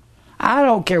 I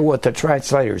don't care what the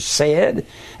translator said.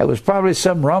 It was probably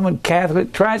some Roman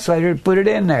Catholic translator who put it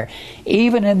in there.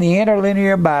 Even in the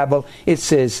interlinear Bible, it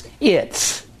says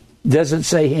it's. Doesn't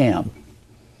say him.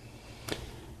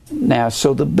 Now,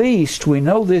 so the beast, we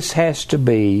know this has to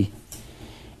be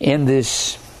in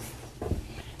this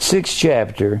 6th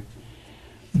chapter.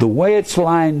 The way it's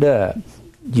lined up,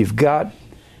 you've got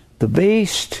the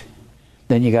beast,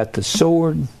 then you got the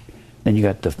sword, then you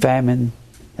got the famine,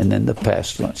 and then the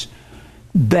pestilence.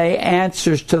 The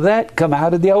answers to that come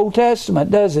out of the Old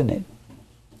Testament, doesn't it?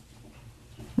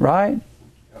 Right?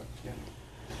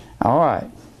 All right.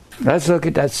 Let's look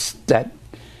at that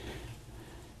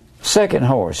second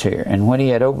horse here. And when he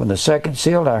had opened the second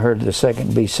seal, I heard the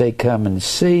second beast say, "Come and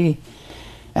see."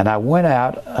 And I went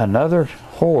out, another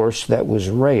horse that was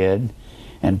red,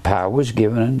 and power was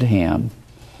given unto him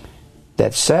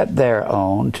that sat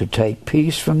thereon to take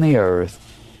peace from the earth,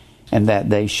 and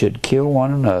that they should kill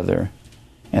one another.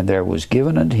 And there was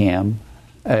given unto him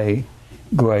a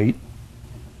great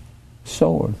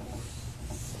sword.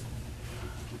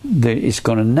 It's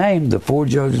going to name the 4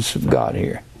 judgments of God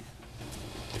here.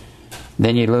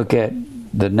 Then you look at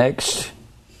the next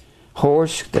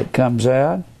horse that comes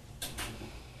out.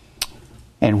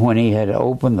 And when he had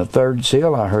opened the 3rd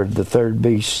seal, I heard the 3rd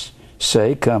beast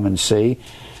say, "Come and see."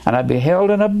 And I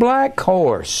beheld in a black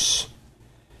horse.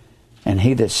 And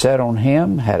he that sat on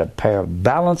him had a pair of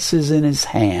balances in his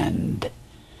hand.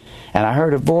 And I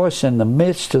heard a voice in the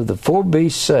midst of the 4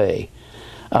 beasts say,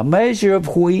 "A measure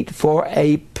of wheat for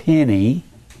a penny,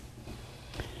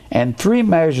 and 3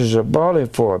 measures of barley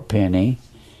for a penny,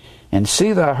 and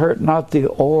see thou hurt not the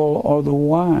oil or the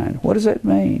wine." What does that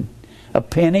mean? A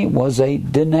penny was a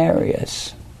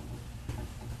denarius.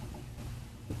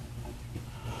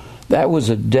 That was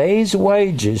a day's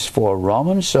wages for a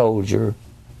Roman soldier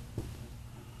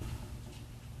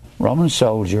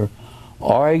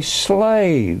or a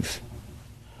slave.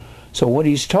 So what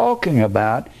he's talking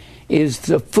about is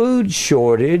the food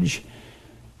shortage.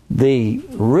 The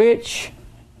rich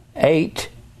ate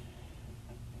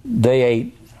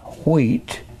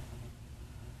wheat,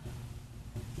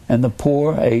 and the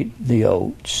poor ate the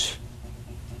oats.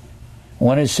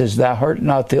 When it says, "Thou hurt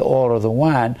not the oil or the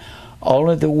wine,"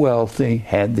 only the wealthy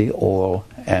had the oil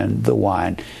and the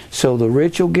wine. So the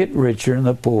rich will get richer and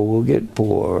the poor will get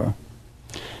poorer.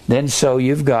 Then so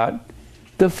you've got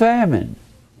the famine.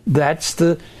 That's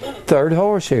the 3rd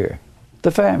horse here,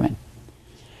 the famine.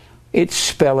 It's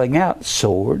spelling out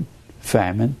sword,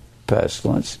 famine,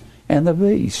 pestilence, and the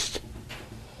beast.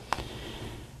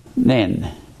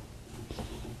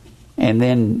 And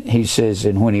then he says,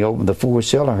 "And when he opened the 4th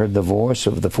seal, I heard the voice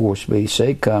of the 4th beast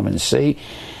say, Come and see.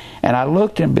 And I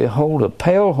looked, and behold, a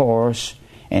pale horse,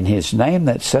 and his name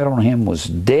that sat on him was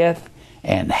Death,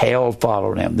 and hell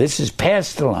followed him." This is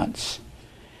pestilence.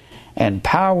 "And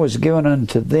power was given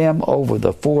unto them over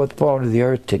the 4th part of the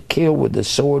earth to kill with the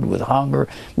sword, with hunger,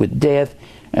 with death,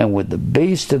 and with the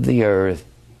beast of the earth."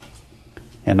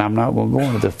 And I'm not going to go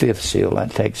into the 5th seal.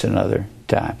 That takes another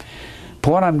time.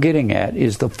 Point I'm getting at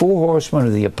is the 4 horsemen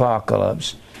of the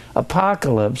apocalypse.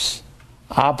 Apocalypse,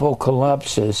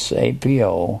 apocalypsis,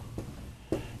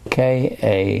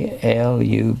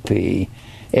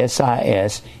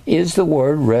 APOKALUPSIS, is the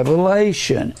word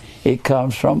revelation. It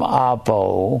comes from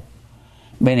apo,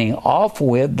 meaning off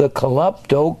with the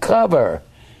kalupto cover.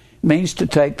 It means to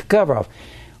take the cover off.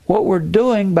 What we're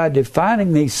doing by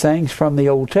defining these things from the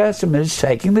Old Testament is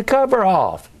taking the cover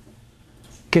off.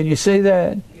 Can you see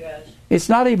that? Yes. It's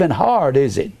not even hard,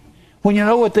 is it? When you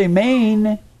know what they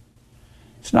mean,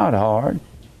 it's not hard.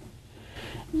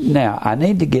 Now, I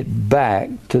need to get back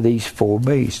to these 4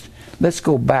 beasts. Let's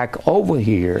go back over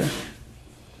here.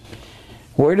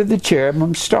 Where did the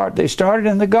cherubim start? They started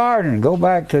in the garden. Go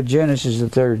back to Genesis, the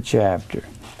 3rd chapter.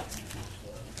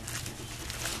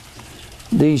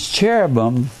 these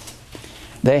cherubim,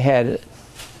 they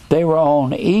were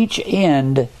on each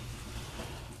end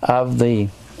of the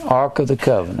Ark of the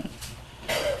Covenant.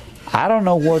 I don't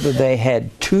know whether they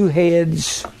had two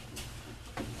heads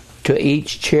to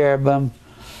each cherubim.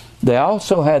 They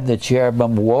also had the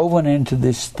cherubim woven into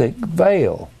this thick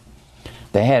veil.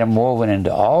 They had them woven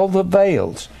into all the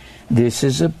veils. This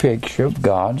is a picture of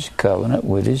God's covenant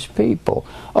with His people,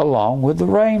 along with the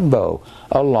rainbow,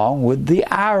 along with the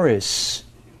iris.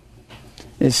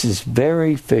 This is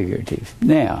very figurative.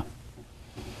 Now,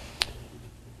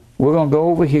 we're going to go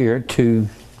over here to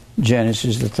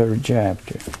Genesis, the 3rd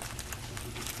chapter.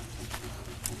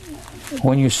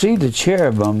 When you see the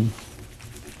cherubim,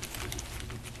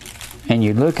 and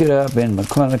you look it up in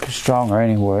McClintock Strong or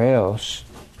anywhere else,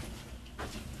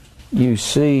 you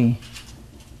see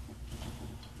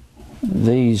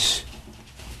these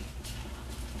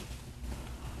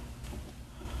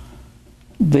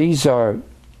are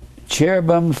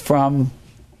cherubim from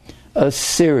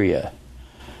Assyria.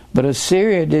 But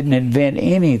Assyria didn't invent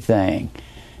anything.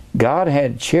 God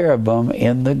had cherubim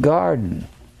in the garden.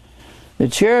 The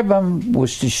cherubim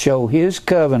was to show His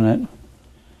covenant.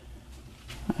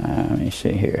 Let me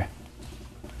see here.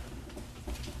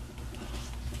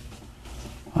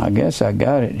 I guess I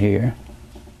got it here.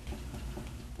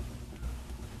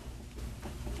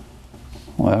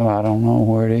 Well, I don't know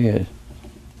where it is.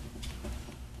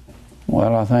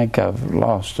 Well, I think I've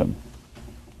lost them.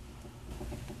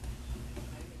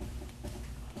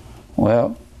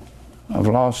 Well, I've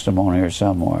lost them on here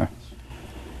somewhere.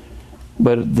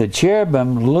 But the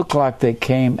cherubim looked like they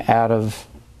came out of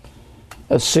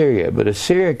Assyria. But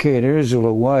Assyria carried Israel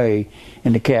away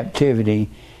into captivity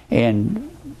in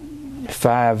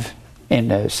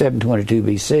 722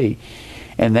 BC.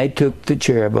 And they took the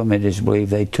cherubim, it is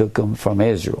believed they took them from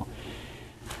Israel.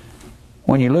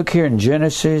 When you look here in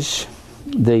Genesis,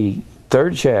 the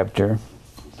 3rd chapter,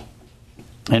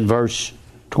 in verse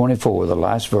 24, the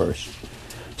last verse.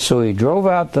 So He drove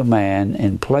out the man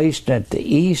and placed at the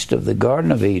east of the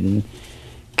Garden of Eden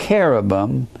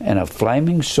cherubim and a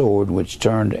flaming sword which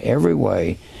turned every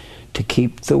way to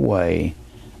keep the way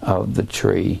of the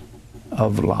tree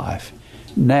of life.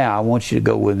 Now I want you to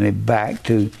go with me back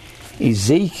to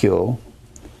Ezekiel,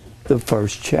 the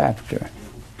 1st chapter.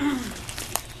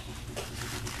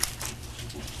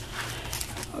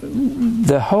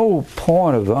 The whole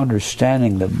point of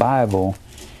understanding the Bible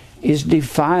is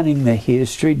defining the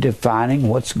history, defining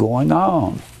what's going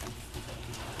on.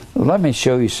 Let me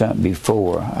show you something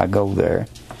before I go there.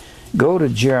 Go to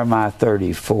Jeremiah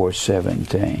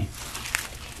 34:17.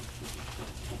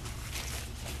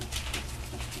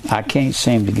 I can't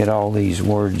seem to get all these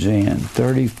words in.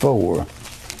 34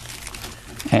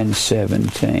 and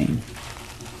 17.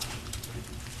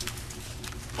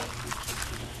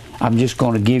 I'm just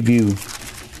going to give you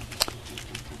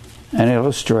an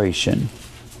illustration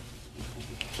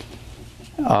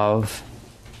of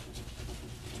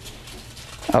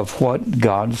what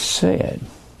God said.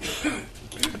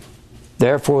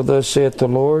 Therefore, thus saith the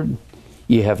Lord,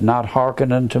 ye have not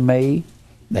hearkened unto me.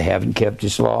 They haven't kept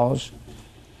His laws.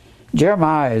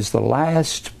 Jeremiah is the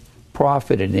last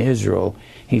prophet in Israel.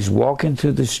 He's walking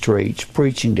through the streets,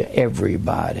 preaching to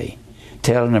everybody,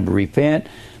 telling them to repent.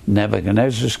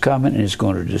 Nebuchadnezzar's coming and is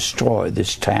going to destroy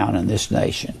this town and this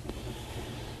nation.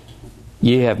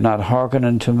 Ye have not hearkened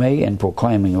unto me, and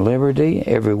proclaiming liberty,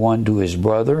 every one to his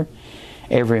brother,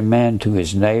 every man to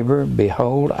his neighbor.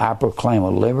 Behold, I proclaim a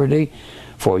liberty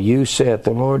for you, saith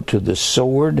the Lord, to the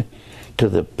sword, to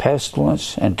the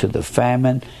pestilence, and to the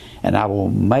famine, and I will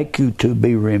make you to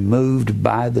be removed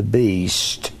by the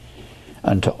beast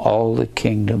unto all the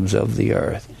kingdoms of the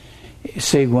earth.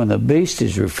 See, when the beast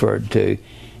is referred to,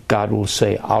 God will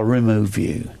say, I'll remove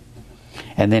you.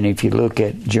 And then if you look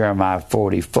at Jeremiah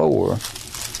 44,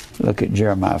 look at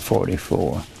Jeremiah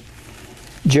 44.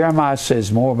 Jeremiah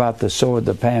says more about the sword,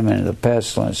 the famine, and the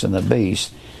pestilence, and the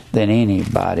beast than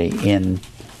anybody in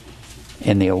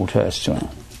the Old Testament.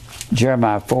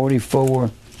 Jeremiah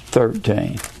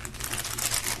 44:13.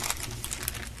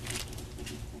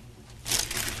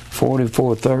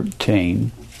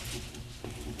 44:13.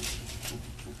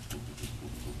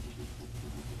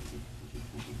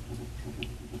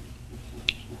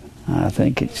 I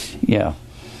think it's, yeah.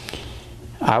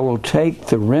 I will take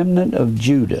the remnant of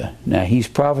Judah. Now he's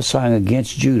prophesying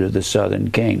against Judah, the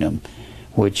southern kingdom,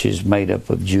 which is made up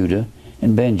of Judah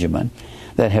and Benjamin,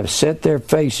 that have set their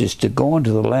faces to go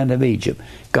into the land of Egypt.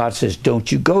 God says,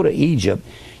 don't you go to Egypt.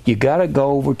 You got to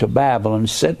go over to Babylon,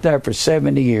 sit there for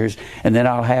 70 years, and then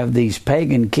I'll have these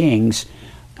pagan kings,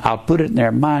 I'll put it in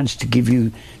their minds to give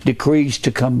you decrees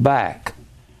to come back.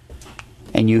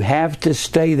 And you have to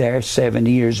stay there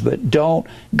 70 years, but don't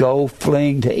go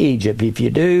fleeing to Egypt. If you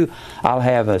do, I'll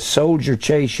have a soldier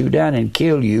chase you down and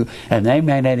kill you, and they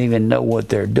may not even know what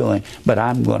they're doing, but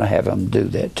I'm going to have them do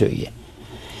that to you.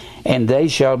 And they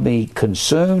shall be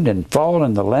consumed and fall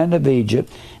in the land of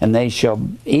Egypt, and they shall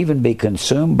even be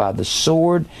consumed by the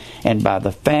sword and by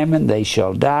the famine. They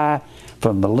shall die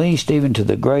from the least even to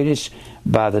the greatest,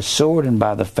 by the sword and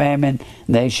by the famine.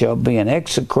 They shall be an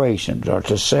execration, or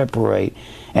to separate,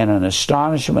 and an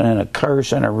astonishment and a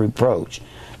curse and a reproach.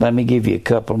 Let me give you a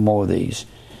couple more of these.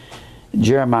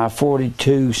 Jeremiah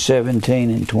 42, 17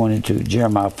 and 22.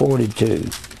 Jeremiah 42,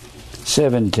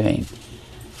 17.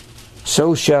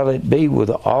 So shall it be with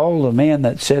all the men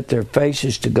that set their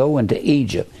faces to go into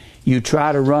Egypt. You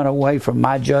try to run away from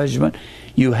my judgment,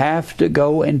 you have to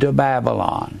go into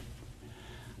Babylon.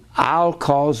 I'll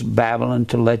cause Babylon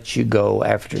to let you go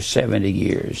after 70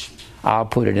 years. I'll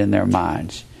put it in their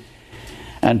minds.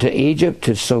 Unto Egypt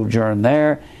to sojourn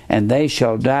there, and they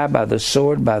shall die by the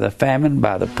sword, by the famine,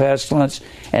 by the pestilence,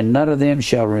 and none of them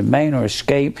shall remain or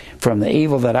escape from the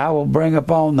evil that I will bring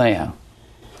upon them.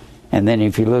 And then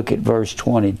if you look at verse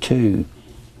 22,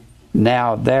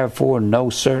 now therefore know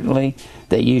certainly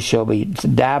that you shall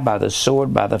die by the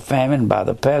sword, by the famine, by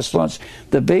the pestilence.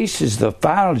 The beast is the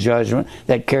final judgment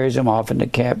that carries them off into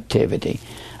captivity.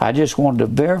 I just wanted to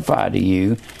verify to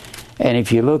you. And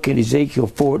if you look at Ezekiel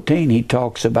 14, he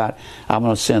talks about, I'm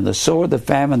going to send the sword, the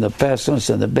famine, the pestilence,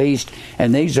 and the beast.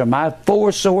 And these are my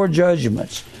 4 sore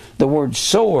judgments. The word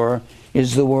sore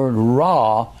is the word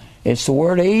raw. It's the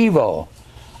word evil.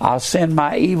 I'll send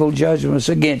my evil judgments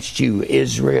against you,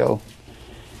 Israel.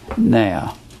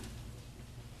 Now,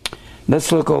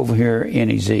 let's look over here in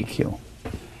Ezekiel.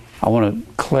 I want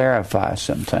to clarify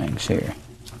some things here.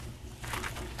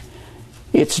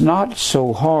 It's not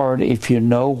so hard if you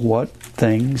know what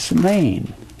things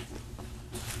mean.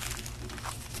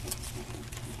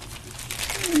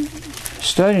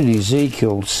 Studying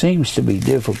Ezekiel seems to be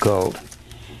difficult,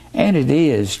 and it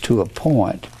is to a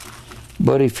point.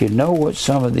 But if you know what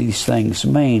some of these things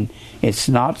mean, it's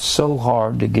not so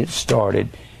hard to get started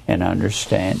and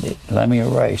understand it. Let me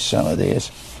erase some of this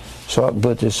so I can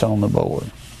put this on the board.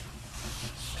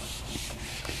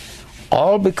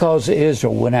 All because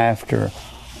Israel went after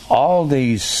all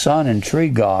these sun and tree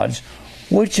gods,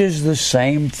 which is the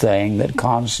same thing that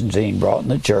Constantine brought in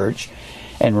the church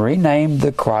and renamed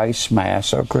the Christ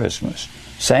Mass or Christmas.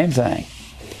 Same thing.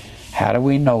 How do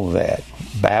we know that?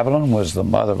 Babylon was the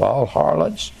mother of all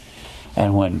harlots,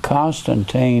 and when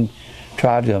Constantine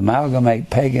tried to amalgamate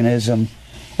paganism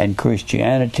and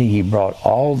Christianity, he brought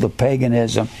all the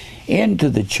paganism into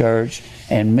the church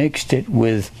and mixed it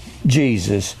with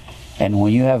Jesus. And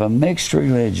when you have a mixed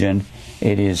religion,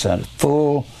 it is a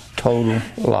full, total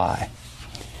lie.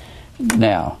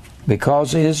 Now,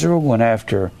 because Israel went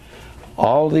after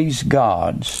all these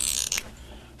gods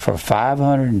for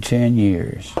 510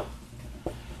 years,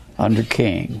 under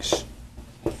kings,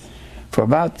 for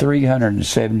about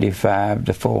 375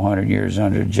 to 400 years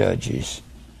under judges.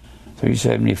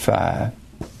 375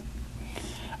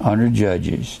 under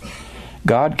judges.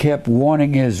 God kept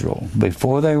warning Israel.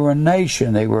 Before they were a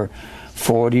nation, they were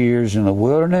 40 years in the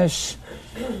wilderness.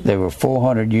 They were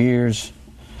 400 years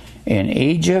in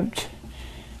Egypt.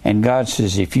 And God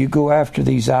says, if you go after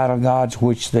these idol gods,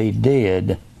 which they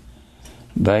did,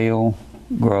 Baal,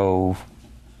 Grove,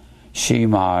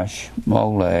 Shemash,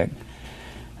 Molech,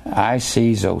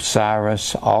 Isis,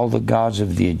 Osiris, all the gods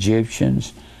of the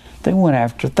Egyptians, they went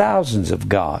after thousands of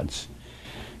gods.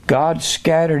 God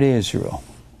scattered Israel.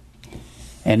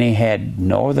 And he had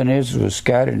northern Israel was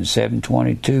scattered in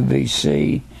 722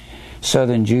 BC.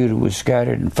 Southern Judah was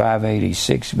scattered in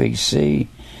 586 BC.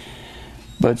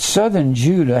 But southern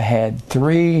Judah had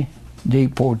 3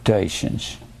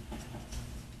 deportations.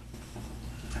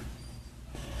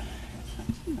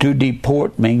 To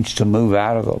deport means to move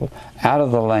out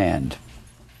of the land.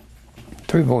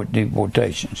 3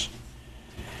 deportations.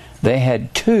 They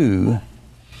had 2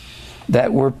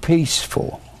 that were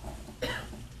peaceful.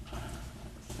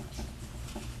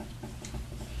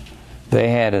 They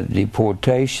had a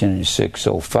deportation in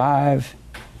 605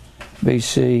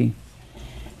 BC,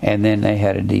 and then they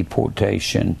had a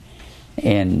deportation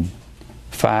in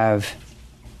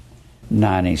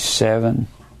 597,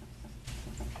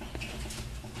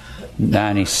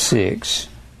 96,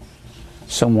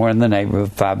 somewhere in the neighborhood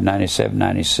of 597,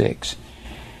 96.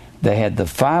 They had the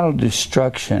final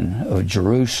destruction of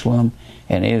Jerusalem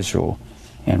and Israel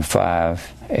in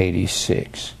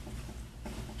 586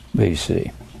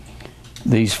 BC.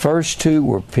 These first 2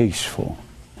 were peaceful.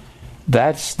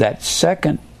 That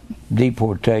second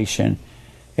deportation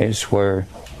is where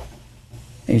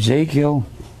Ezekiel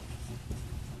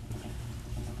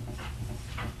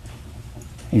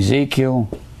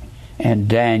and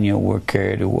Daniel were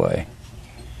carried away.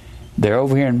 They're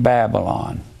over here in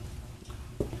Babylon.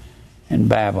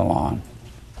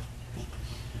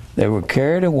 They were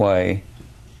carried away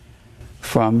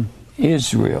from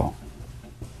Israel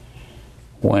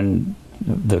when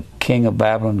the king of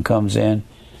Babylon comes in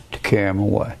to carry them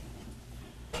away.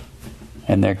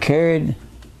 And they're carried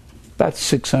about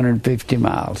 650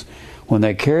 miles. When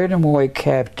they carried them away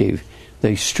captive,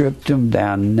 they stripped them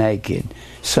down naked.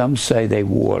 Some say they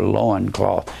wore a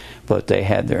loincloth, but they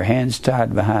had their hands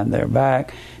tied behind their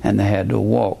back, and they had to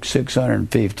walk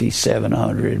 650,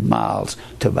 700 miles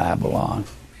to Babylon.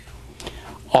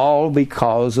 All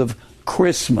because of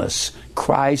Christmas,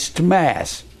 Christ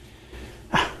Mass.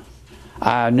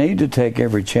 I need to take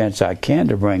every chance I can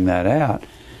to bring that out.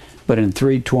 But in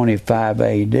 325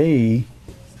 A.D.,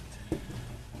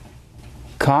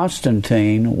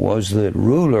 Constantine was the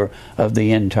ruler of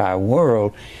the entire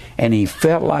world, and he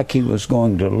felt like he was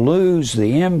going to lose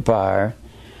the empire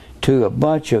to a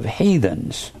bunch of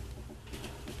heathens.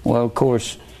 Well, of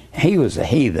course, he was a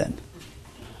heathen.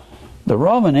 The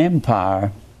Roman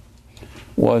Empire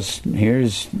was,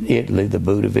 here's Italy, the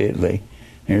boot of Italy.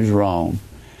 Here's Rome.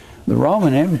 The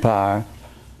Roman Empire,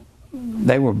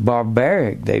 they were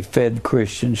barbaric. They fed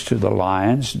Christians to the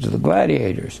lions, to the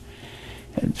gladiators.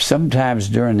 And sometimes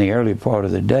during the early part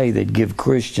of the day, they'd give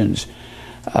Christians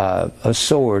a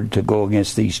sword to go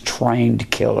against these trained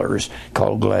killers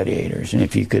called gladiators. And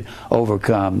if you could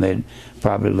overcome, they'd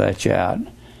probably let you out,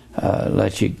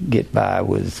 let you get by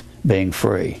with being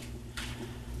free.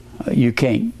 You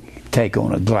can't take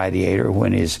on a gladiator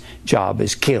when his job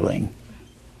is killing.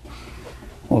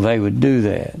 Well, they would do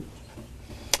that.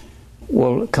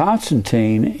 Well,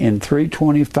 Constantine in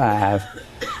 325,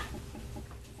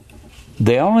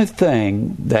 the only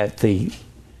thing that the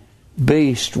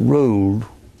beast ruled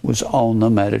was on the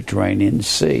Mediterranean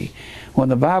Sea. When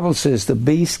the Bible says the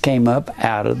beast came up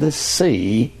out of the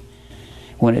sea,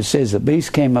 when it says the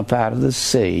beast came up out of the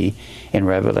sea in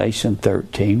Revelation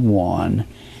 13:1,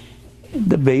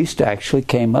 the beast actually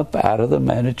came up out of the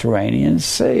Mediterranean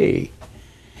Sea.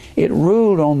 It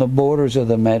ruled on the borders of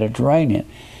the Mediterranean.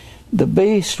 The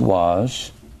beast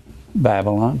was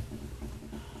Babylon,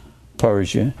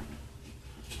 Persia,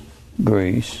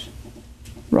 Greece,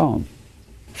 Rome.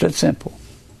 It's that simple.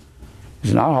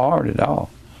 It's not hard at all.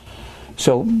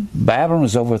 So Babylon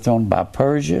was overthrown by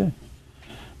Persia.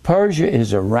 Persia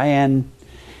is Iran,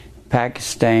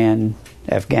 Pakistan,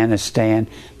 Afghanistan.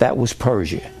 That was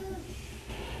Persia.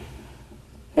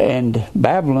 And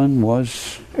Babylon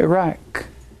was Iraq.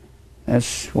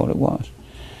 That's what it was.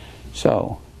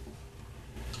 So,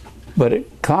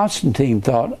 but Constantine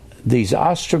thought these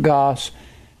Ostrogoths,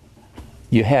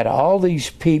 you had all these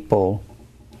people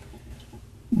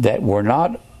that were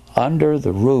not under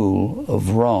the rule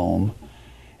of Rome,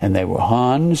 and they were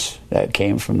Huns, that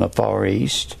came from the Far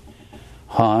East,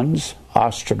 Huns,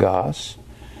 Ostrogoths,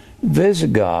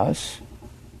 Visigoths,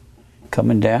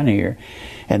 coming down here,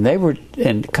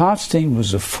 and Constantine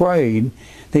was afraid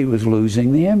that he was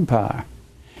losing the empire.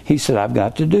 He said, I've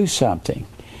got to do something.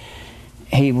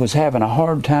 He was having a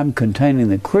hard time containing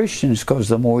the Christians because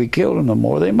the more he killed them, the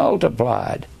more they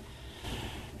multiplied.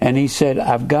 And he said,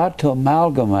 I've got to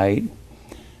amalgamate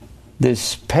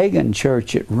this pagan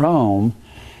church at Rome,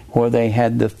 where they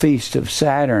had the Feast of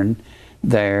Saturn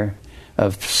there,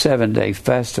 of 7-day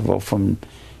festival from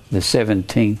the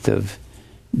 17th of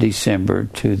December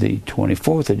to the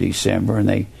 24th of December, and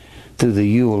they threw the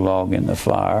Yule log in the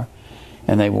fire,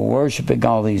 and they were worshiping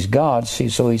all these gods.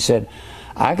 So he said,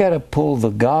 I got to pull the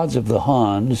gods of the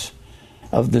Huns,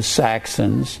 of the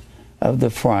Saxons, of the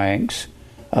Franks,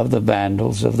 of the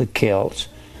Vandals, of the Celts.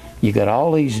 You got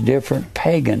all these different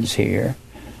pagans here,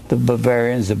 the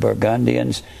Bavarians, the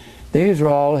Burgundians. These are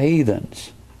all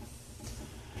heathens.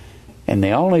 And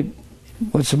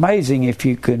what's amazing, if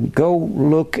you could go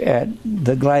look at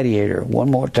the Gladiator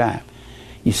one more time.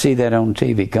 You see that on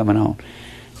TV coming on.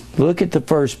 Look at the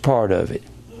first part of it.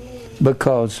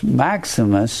 Because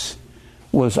Maximus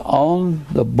was on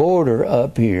the border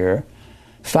up here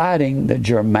fighting the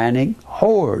Germanic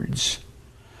hordes.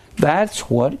 That's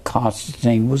what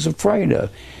Constantine was afraid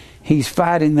of. He's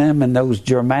fighting them, and those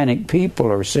Germanic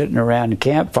people are sitting around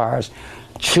campfires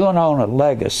chewing on a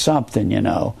leg of something,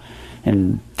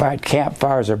 and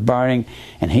campfires are burning,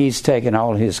 and he's taking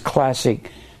all his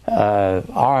classic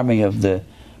army of the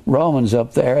Romans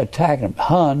up there attacking them.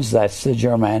 Huns, that's the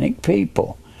Germanic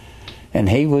people. And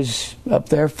he was up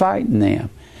there fighting them.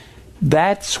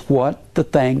 That's what the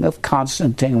thing of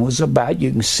Constantine was about.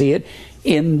 You can see it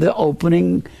in the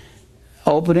opening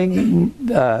opening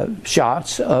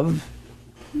shots of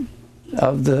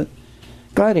the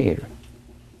gladiator.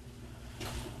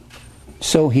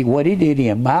 So what he did, he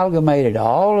amalgamated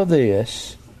all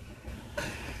this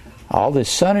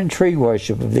sun and tree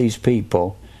worship of these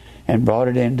people, and brought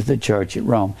it into the church at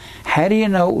Rome. How do you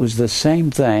know it was the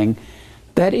same thing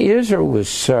that Israel was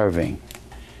serving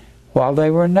while they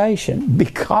were a nation?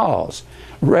 Because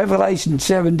Revelation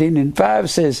 17:5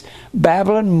 says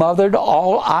Babylon mothered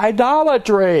all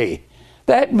idolatry.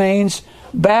 That means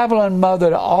Babylon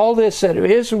mothered all this that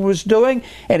Israel was doing,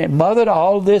 and it mothered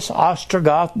all this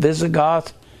Ostrogoth,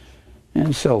 Visigoth,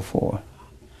 and so forth.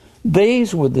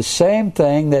 These were the same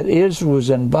thing that Israel was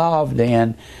involved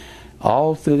in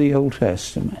all through the Old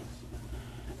Testament.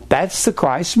 That's the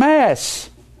Christ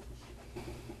Mass.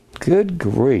 Good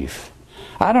grief.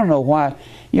 I don't know why.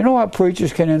 You know why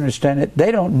preachers can understand it?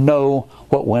 They don't know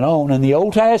what went on in the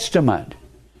Old Testament.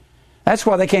 That's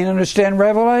why they can't understand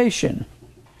Revelation.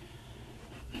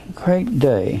 Great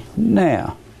day.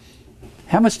 Now,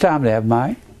 how much time do I have,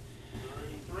 Mike?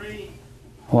 33.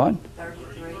 What?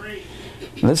 33.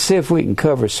 Let's see if we can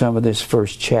cover some of this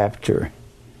first chapter.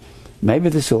 Maybe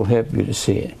this will help you to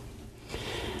see it.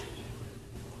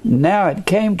 Now it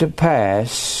came to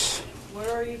pass.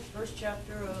 Where are you? First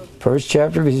chapter of? First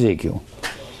chapter of Ezekiel.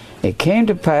 It came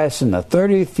to pass in the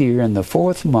 30th year, in the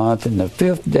 4th month, in the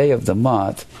 5th day of the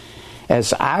month,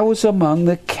 as I was among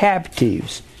the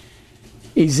captives.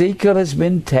 Ezekiel has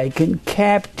been taken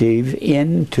captive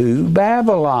into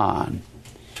Babylon.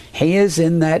 He is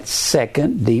in that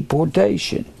second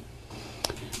deportation.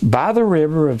 By the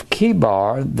river of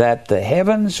Kibar, that the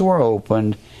heavens were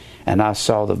opened, and I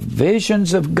saw the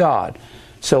visions of God.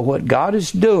 So what God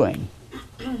is doing,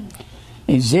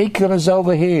 Ezekiel is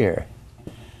over here.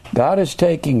 God is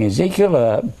taking Ezekiel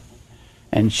up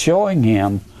and showing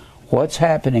him what's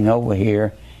happening over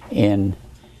here in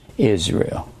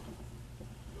Israel.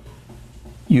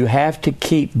 You have to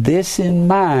keep this in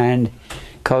mind,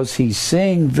 because he's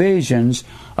seeing visions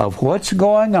of what's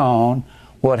going on,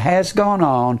 what has gone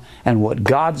on, and what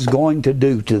God's going to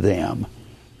do to them.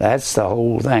 That's the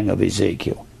whole thing of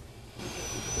Ezekiel.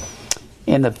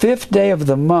 In the 5th day of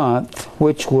the month,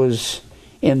 which was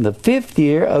in the 5th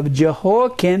year of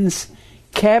Jehoiakim's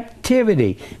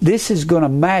captivity. This is going to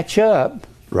match up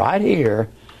right here.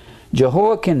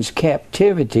 Jehoiakim's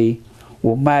captivity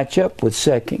will match up with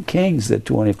 2 Kings, the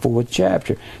 24th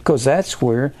chapter, because that's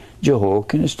where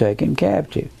Jehoiakim is taken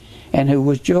captive. And who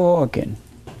was Jehoiakim?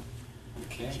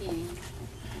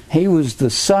 He was the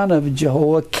son of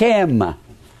Jehoiakim.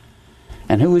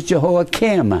 And who was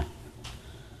Jehoiakim?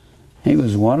 He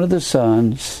was one of the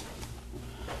sons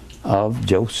of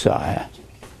Josiah.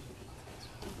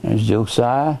 There's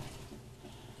Josiah.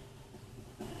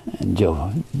 And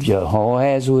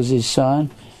Jehoahaz was his son.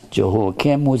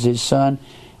 Jehoiakim was his son.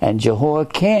 And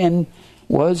Jehoiakim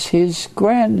was his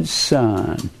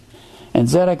grandson. And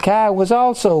Zedekiah was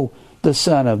also the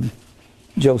son of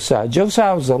Josiah.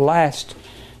 Josiah was the last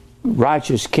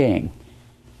righteous king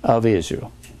of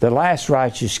Israel. The last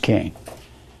righteous king.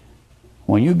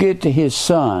 When you get to his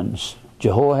sons,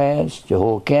 Jehoahaz,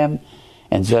 Jehoiakim,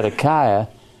 and Zedekiah,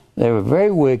 they were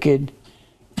very wicked.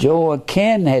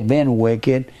 Jehoiakim had been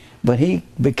wicked, but he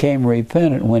became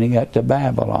repentant when he got to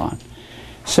Babylon.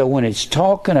 So when it's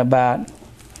talking about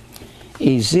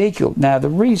Ezekiel, now the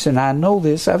reason I know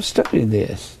this, I've studied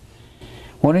this.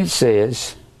 When it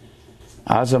says,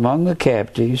 I was among the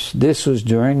captives, this was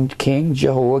during King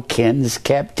Jehoiakim's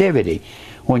captivity.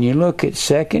 When you look at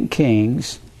 2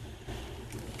 Kings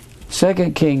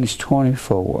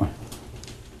 24.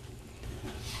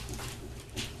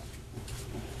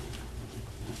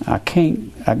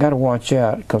 I got to watch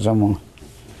out, because I'm going to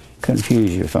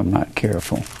confuse you if I'm not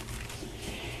careful.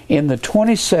 In the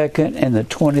 22nd and the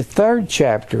 23rd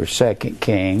chapter of 2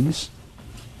 Kings,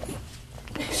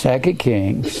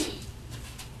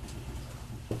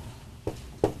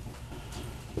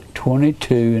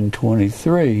 22 and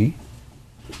 23,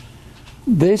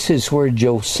 this is where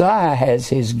Josiah has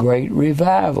his great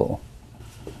revival.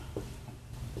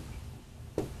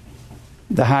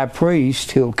 The high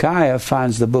priest, Hilkiah,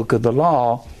 finds the book of the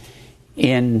law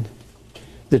in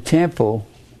the temple,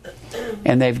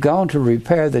 and they've gone to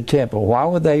repair the temple. Why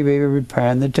would they be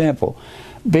repairing the temple?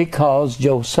 Because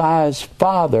Josiah's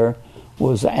father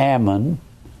was Ammon.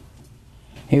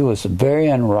 He was very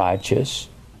unrighteous,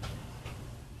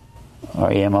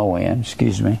 or M-O-N,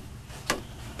 excuse me.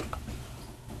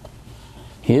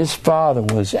 His father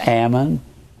was Ammon,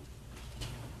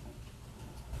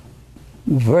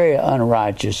 very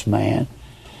unrighteous man.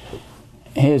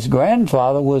 His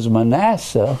grandfather was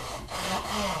Manasseh,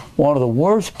 one of the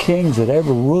worst kings that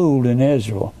ever ruled in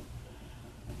Israel.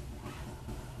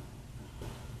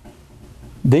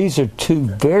 These are two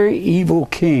very evil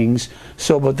kings.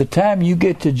 So by the time you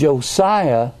get to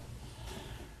Josiah,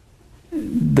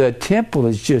 the temple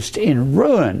is just in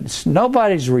ruins.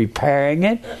 Nobody's repairing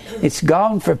it. It's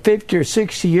gone for 50 or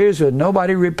 60 years with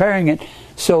nobody repairing it.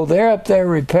 So they're up there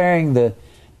repairing the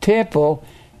temple,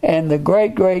 and the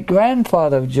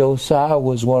great-great-grandfather of Josiah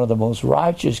was one of the most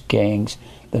righteous kings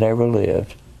that ever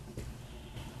lived.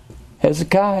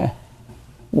 Hezekiah,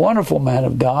 wonderful man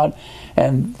of God.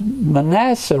 And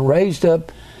Manasseh raised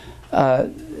up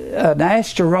an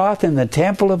Ashtaroth in the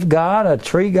temple of God, a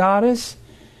tree goddess,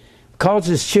 caused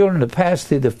his children to pass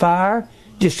through the fire,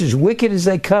 just as wicked as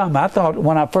they come. I thought,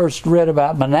 when I first read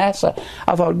about Manasseh,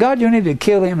 I thought, God, you need to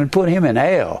kill him and put him in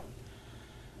hell.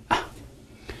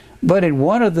 But in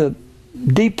one of the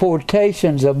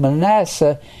deportations of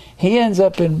Manasseh, he ends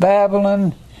up in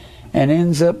Babylon and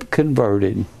ends up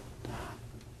converted.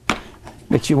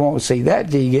 But you won't see that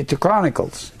till you get to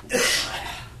Chronicles.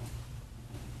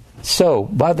 So,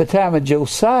 by the time of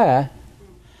Josiah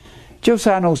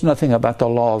knows nothing about the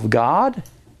law of God.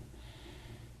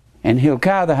 And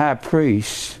Hilkiah the high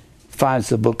priest finds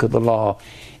the book of the law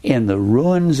in the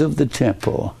ruins of the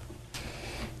temple.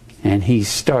 And he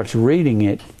starts reading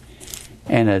it.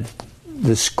 And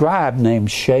the scribe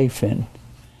named Shaphan,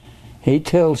 he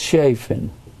tells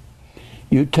Shaphan,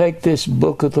 you take this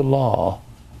book of the law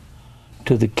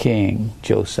to the king,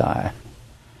 Josiah.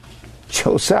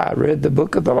 Josiah read the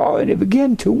book of the law and he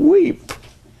began to weep.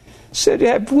 Said,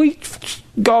 have we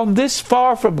gone this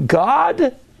far from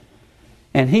God?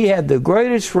 And he had the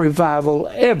greatest revival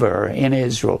ever in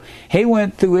Israel. He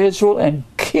went through Israel and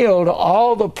killed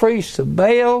all the priests of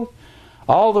Baal,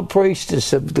 all the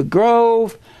priestess of the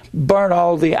grove, burnt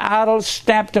all the idols,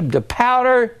 stamped them to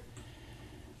powder.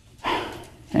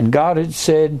 And God had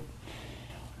said,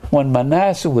 when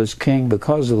Manasseh was king,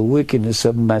 because of the wickedness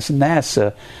of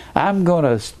Manasseh, I'm going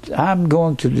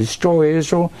to destroy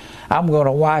Israel. I'm going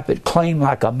to wipe it clean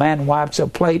like a man wipes a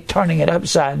plate, turning it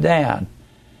upside down.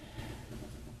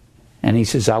 And he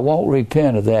says, I won't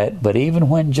repent of that. But even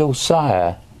when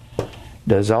Josiah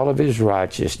does all of his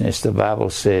righteousness, the Bible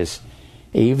says,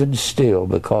 even still,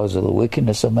 because of the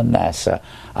wickedness of Manasseh,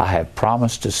 I have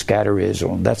promised to scatter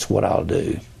Israel, and that's what I'll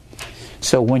do.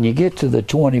 So when you get to the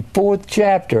 24th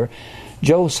chapter,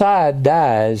 Josiah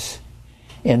dies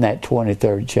in that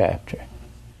 23rd chapter.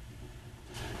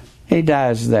 He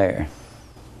dies there.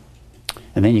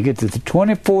 And then you get to the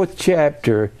 24th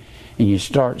chapter and you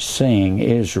start seeing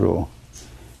Israel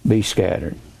be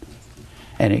scattered.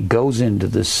 And it goes into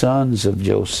the sons of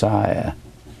Josiah.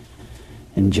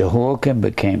 And Jehoiakim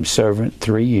became servant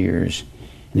 3 years,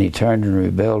 and he turned and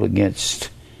rebelled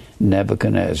against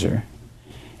Nebuchadnezzar.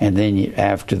 And then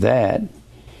after that,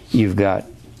 you've got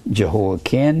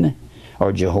Jehoiakim,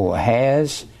 or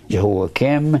Jehoahaz,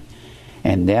 Jehoiakim,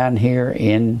 and down here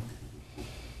in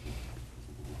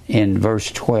verse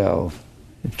 12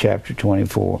 of chapter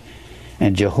 24.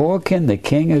 And Jehoiakim, the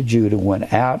king of Judah,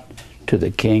 went out to the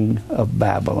king of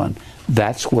Babylon.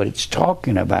 That's what it's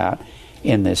talking about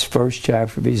in this first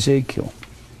chapter of Ezekiel.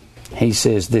 He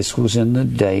says this was in the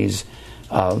days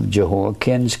of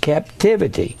Jehoiakim's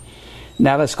captivity.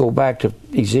 Now let's go back to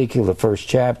Ezekiel, the first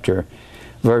chapter,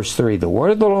 verse 3. The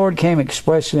word of the Lord came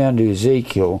expressly unto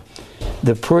Ezekiel,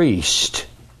 the priest,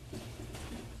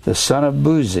 the son of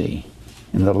Buzi,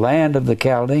 in the land of the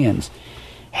Chaldeans.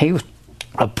 He was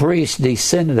a priest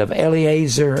descendant of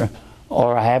Eleazar,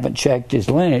 or I haven't checked his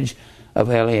lineage,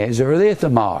 of Eleazar of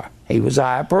Ithamar. He was a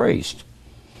high priest.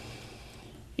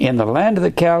 In the land of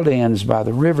the Chaldeans by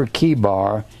the river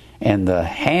Kibar, and the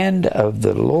hand of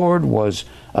the Lord was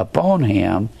upon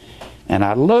him, and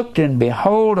I looked, and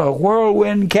behold, a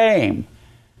whirlwind came.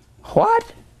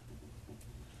 What?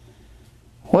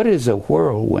 What is a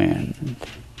whirlwind?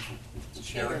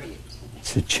 Chariot.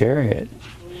 It's a chariot.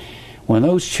 When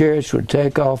those chariots would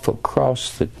take off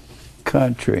across the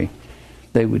country,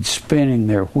 they would spinning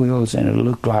their wheels, and it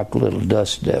looked like little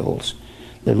dust devils.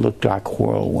 They looked like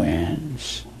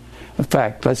whirlwinds. In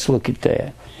fact, let's look at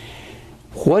that.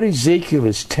 What Ezekiel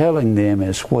is telling them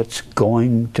is what's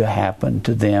going to happen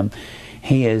to them.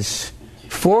 He is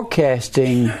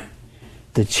forecasting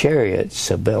the chariots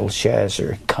of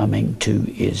Belshazzar coming to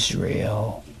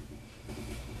Israel.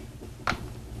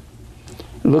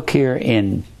 Look here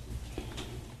in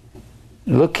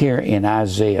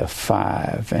Isaiah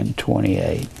 5 and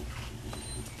 28.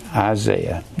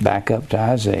 Isaiah, back up to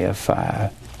Isaiah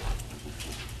 5.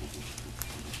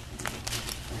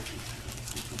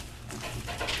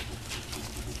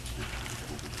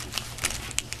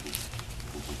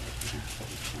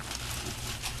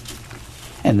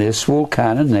 And this will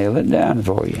kind of nail it down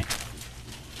for you.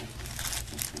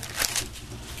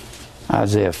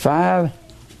 Isaiah 5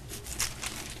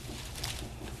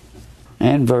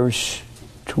 and verse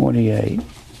 28.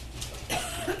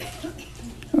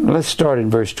 Let's start in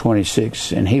verse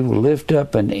 26. And he will lift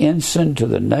up an ensign to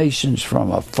the nations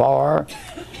from afar.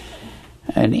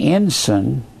 An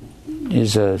ensign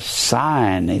is a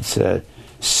sign, it's a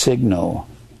signal.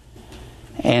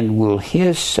 And will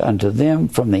hiss unto them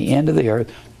from the end of the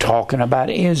earth, talking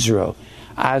about Israel.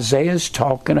 Isaiah's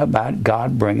talking about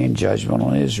God bringing judgment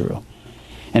on Israel.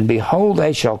 And behold,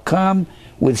 they shall come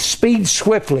with speed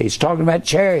swiftly. He's talking about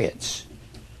chariots.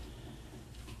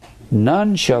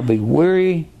 None shall be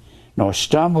weary, nor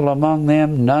stumble among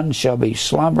them. None shall be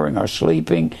slumbering or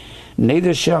sleeping.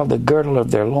 Neither shall the girdle of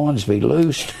their loins be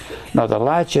loosed, nor the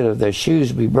latchet of their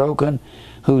shoes be broken,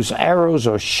 whose arrows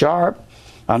are sharp,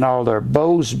 and all their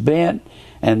bows bent,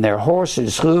 and their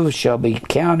horses' hooves shall be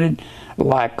counted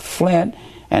like flint,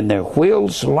 and their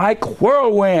wheels like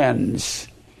whirlwinds.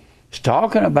 It's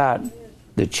talking about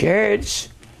the chariots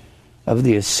of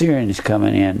the Assyrians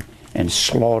coming in and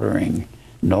slaughtering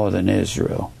northern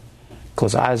Israel.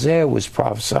 Because Isaiah was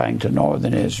prophesying to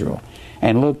northern Israel.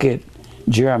 And look at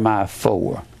Jeremiah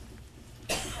 4.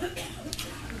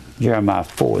 Jeremiah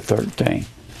 4:13.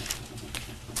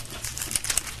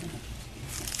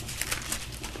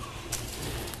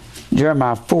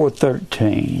 Jeremiah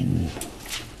 4:13.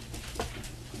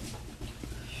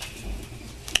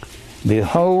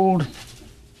 Behold,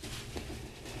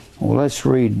 well, let's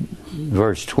read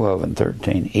verse 12 and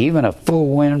 13. Even a full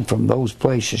wind from those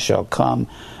places shall come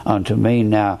unto me.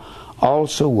 Now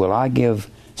also will I give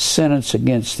sentence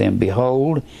against them.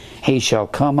 Behold, he shall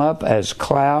come up as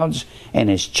clouds, and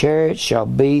his chariot shall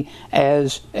be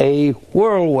as a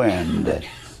whirlwind.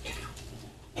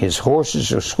 His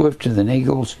horses are swifter than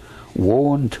eagles.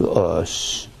 Woe unto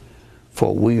us,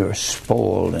 for we are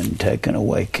spoiled and taken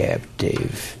away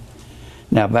captive.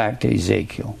 Now back to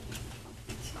Ezekiel.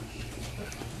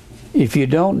 If you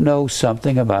don't know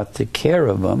something about the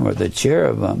cherubim or the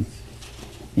cherubim,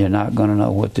 you're not going to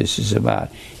know what this is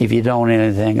about. If you don't know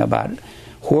anything about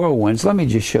whirlwinds, let me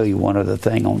just show you one other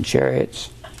thing on chariots.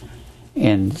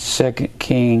 In 2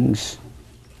 Kings,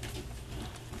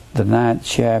 the 9th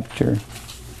chapter,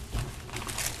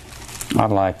 I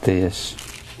like this.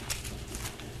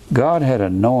 God had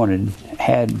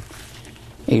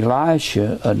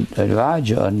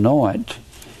Elijah anoint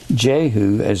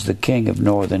Jehu as the king of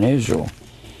northern Israel.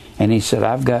 And he said,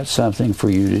 I've got something for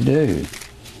you to do.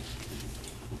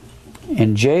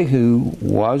 And Jehu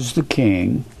was the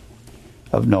king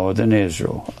of northern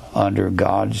Israel under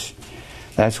God's.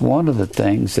 That's one of the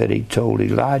things that he told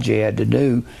Elijah he had to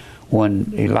do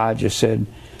when Elijah said,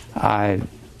 I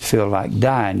feel like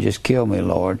dying, just kill me,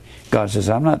 Lord. God says,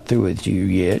 I'm not through with you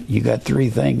yet. You got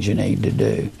 3 things you need to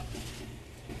do.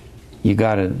 You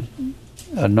got to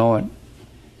anoint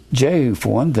Jehu,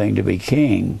 for one thing, to be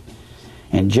king.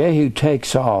 And Jehu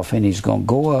takes off, and he's going to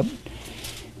go up.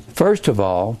 First of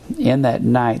all, in that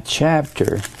 9th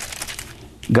chapter,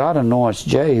 God anoints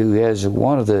Jehu as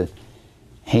one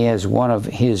of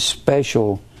his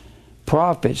special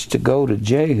prophets to go to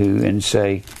Jehu and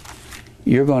say,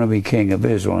 you're going to be king of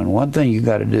Israel. And one thing you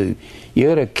got to do, you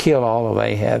got to kill all of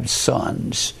Ahab's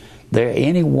sons.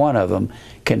 Any one of them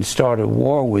can start a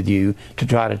war with you to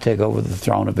try to take over the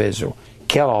throne of Israel.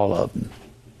 Kill all of them.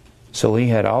 So he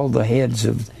had all the heads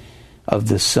of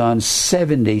the sons,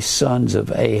 70 sons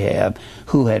of Ahab,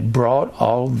 who had brought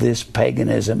all this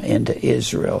paganism into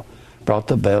Israel, brought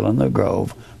the Baal and the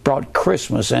Grove, brought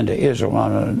Christmas into Israel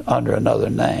under another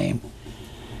name.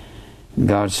 And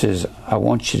God says, I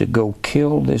want you to go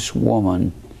kill this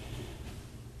woman,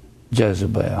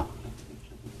 Jezebel.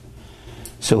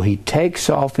 So he takes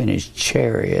off in his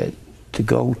chariot to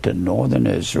go to northern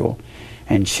Israel,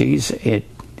 and she's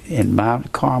in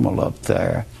Mount Carmel up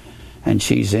there, and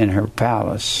she's in her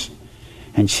palace,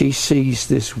 and she sees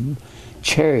this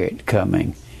chariot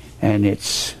coming, and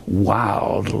it's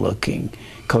wild looking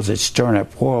because it's stirring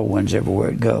up whirlwinds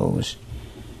everywhere it goes.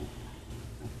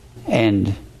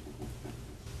 And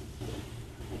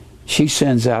she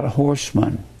sends out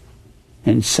horsemen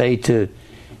and say to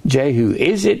Jehu,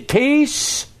 is it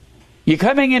peace? You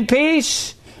coming in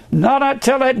peace? Not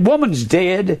until that woman's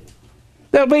dead.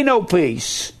 There'll be no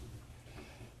peace.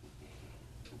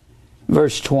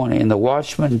 Verse 20, and the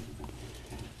watchmen,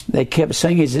 they kept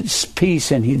saying, is it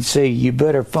peace? And he'd say, you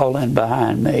better fall in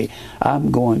behind me.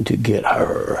 I'm going to get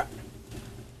her.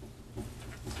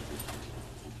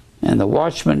 And the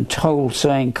watchman told,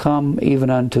 saying, come even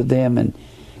unto them, and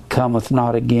cometh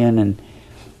not again. And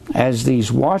as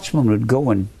these watchmen would go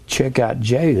and check out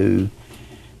Jehu,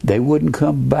 They wouldn't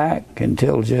come back and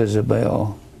tell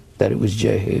Jezebel that it was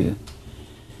Jehu.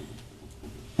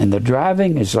 And the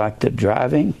driving is like the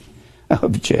driving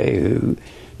of Jehu,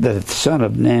 the son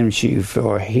of Nimshi,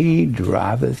 for he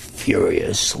driveth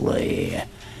furiously.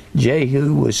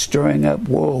 Jehu was stirring up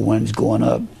whirlwinds going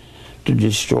up to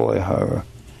destroy her.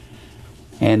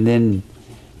 And then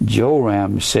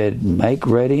Joram said, make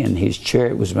ready, and his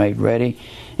chariot was made ready.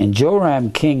 And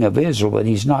Joram, king of Israel, but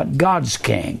he's not God's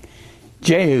king.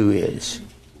 Jehu is.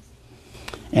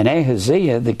 And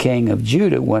Ahaziah, the king of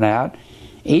Judah, went out,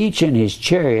 each in his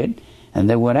chariot, and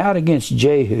they went out against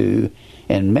Jehu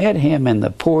and met him in the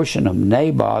portion of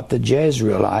Naboth the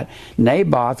Jezreelite.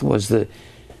 Naboth was the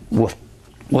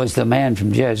man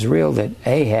from Jezreel that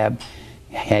Ahab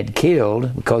had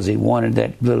killed because he wanted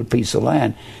that little piece of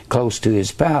land close to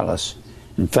his palace.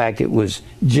 In fact, it was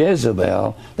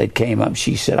Jezebel that came up.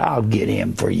 She said, I'll get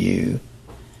him for you.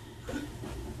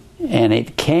 And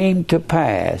it came to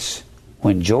pass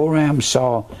when Joram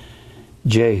saw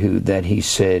Jehu that he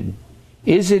said,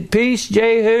 is it peace,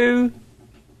 Jehu?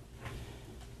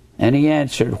 And he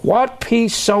answered, what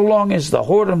peace so long as the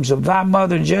whoredoms of thy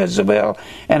mother Jezebel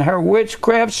and her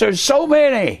witchcrafts are so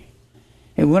many?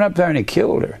 He went up there and he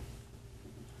killed her.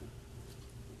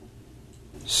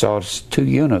 Saw two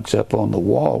eunuchs up on the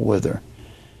wall with her.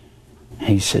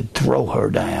 He said, throw her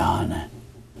down.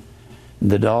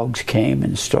 The dogs came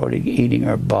and started eating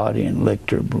her body and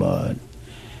licked her blood.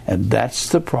 And that's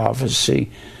the prophecy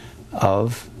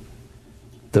of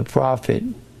the prophet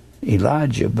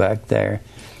Elijah back there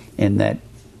in that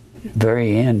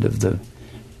very end of the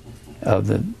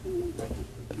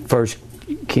First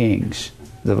Kings,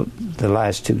 the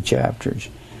last two chapters,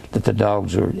 that the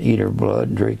dogs would eat her blood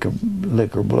and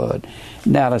lick her blood.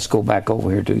 Now let's go back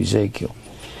over here to Ezekiel.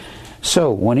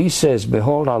 So when he says,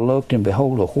 behold, I looked, and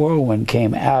behold, a whirlwind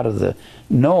came out of the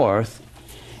north,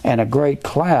 and a great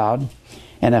cloud,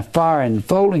 and a fire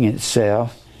enfolding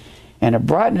itself, and a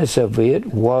brightness of it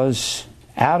was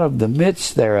out of the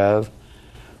midst thereof,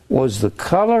 was the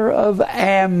color of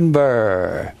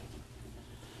amber.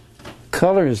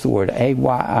 Color is the word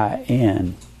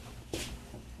A-Y-I-N.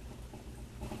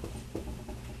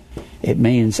 It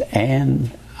means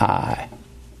an eye.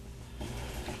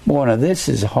 Boy, now this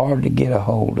is hard to get a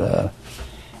hold of.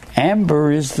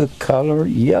 Amber is the color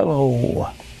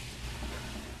yellow.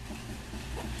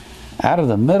 Out of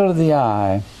the middle of the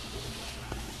eye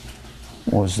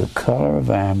was the color of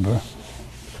amber.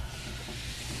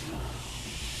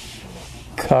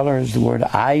 Color is the word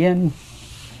ayin,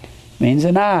 means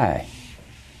an eye.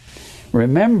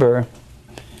 Remember,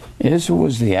 Israel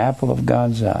was the apple of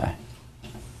God's eye.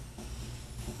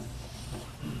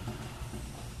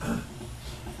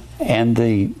 And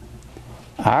the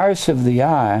iris of the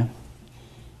eye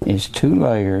is 2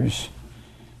 layers,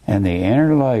 and the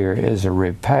inner layer is a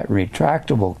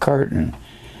retractable curtain.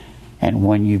 And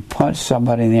when you punch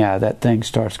somebody in the eye, that thing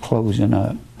starts closing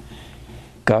up.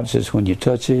 God says, when you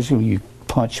touch Israel, you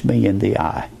punch me in the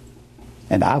eye.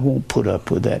 And I won't put up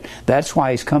with that. That's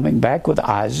why he's coming back with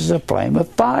eyes as a flame of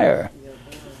fire.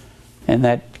 In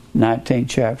that 19th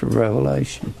chapter of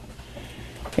Revelation.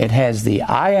 It has the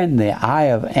eye and the eye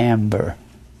of amber.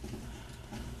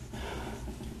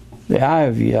 The eye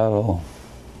of yellow.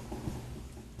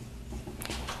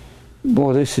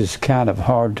 Boy, this is kind of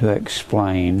hard to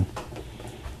explain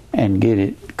and get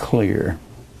it clear.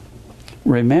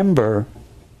 Remember,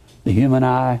 the human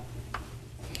eye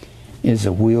is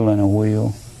a wheel in a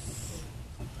wheel.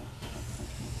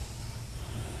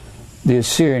 The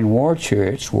Assyrian war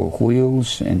chariots were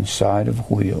wheels inside of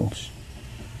wheels.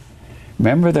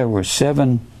 Remember, there were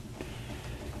seven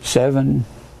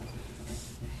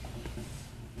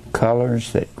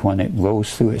colors that when it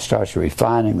goes through, it starts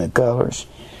refining the colors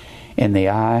in the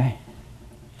eye.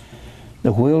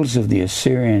 The wheels of the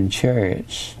Assyrian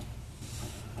chariots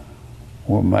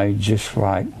were made just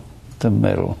like the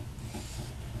middle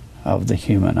of the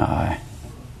human eye.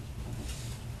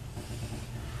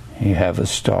 You have a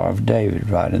Star of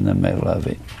David right in the middle of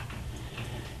it.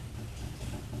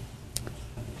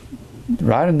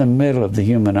 Right in the middle of the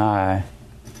human eye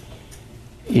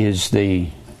is the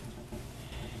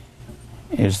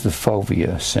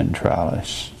fovea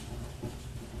centralis.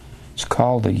 It's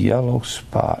called the yellow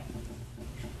spot.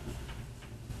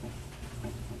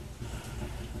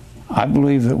 I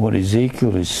believe that what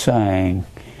Ezekiel is saying,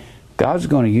 God's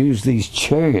going to use these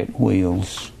chariot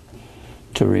wheels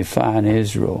to refine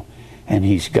Israel. And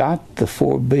he's got the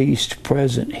 4 beasts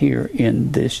present here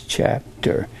in this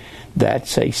chapter.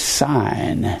 That's a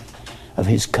sign of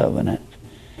his covenant.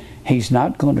 He's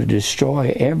not going to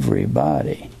destroy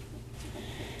everybody.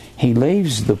 He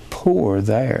leaves the poor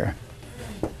there.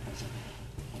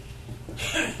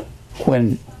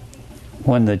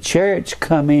 when the chariots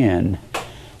come in,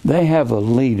 they have a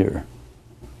leader.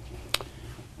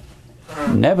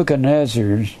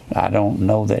 Nebuchadnezzar, I don't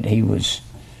know that he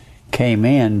came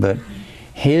in, but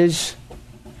his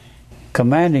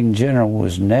commanding general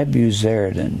was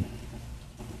Nebuzaradan.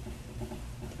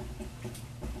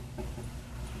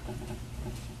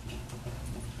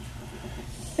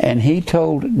 And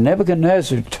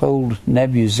Nebuchadnezzar told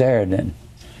Nebuzaradan,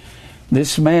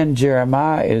 this man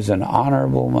Jeremiah is an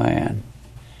honorable man.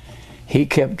 He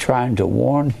kept trying to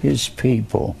warn his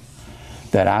people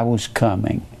that I was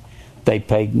coming. They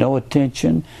paid no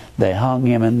attention. They hung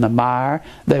him in the mire.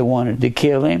 They wanted to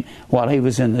kill him while he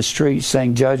was in the streets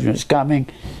saying judgment's coming.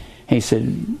 He said,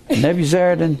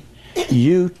 Nebuzaradan,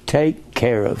 you take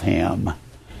care of him.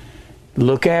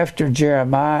 Look after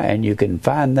Jeremiah, and you can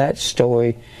find that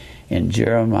story in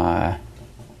Jeremiah,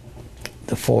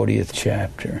 the 40th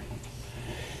chapter.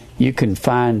 You can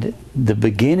find the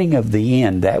beginning of the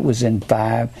end. That was in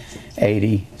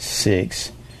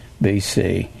 586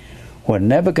 BC. When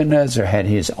Nebuchadnezzar had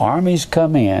his armies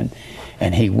come in,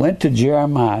 and he went to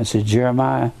Jeremiah and said,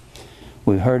 Jeremiah,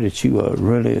 we heard that you are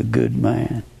really a good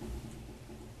man.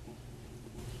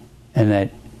 And that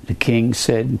the king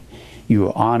said, you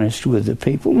were honest with the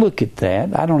people. Look at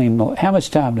that. I don't even know. How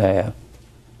much time do I have?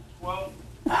 Well,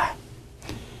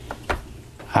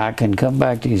 I can come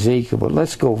back to Ezekiel, but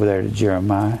let's go over there to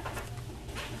Jeremiah.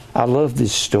 I love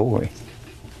this story.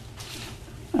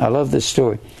 I love this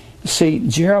story. See,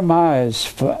 this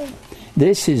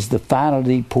is the final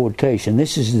deportation.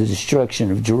 This is the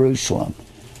destruction of Jerusalem.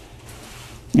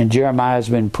 And Jeremiah has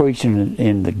been preaching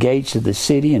in the gates of the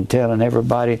city and telling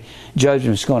everybody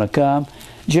judgment's going to come.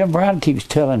 Jim Brown keeps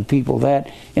telling people that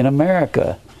in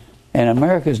America, and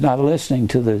America's not listening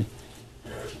to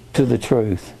the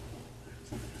truth.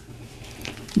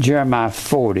 Jeremiah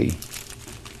 40.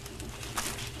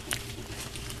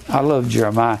 I love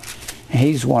Jeremiah.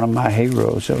 He's one of my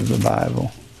heroes of the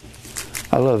Bible.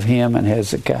 I love him and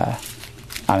Hezekiah.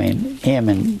 Him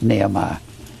and Nehemiah.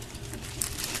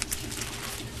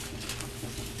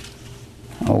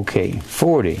 Okay,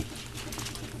 40.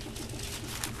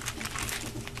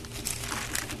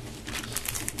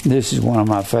 This is one of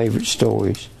my favorite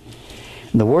stories.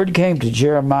 The word came to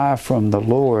Jeremiah from the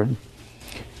Lord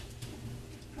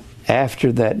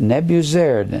after that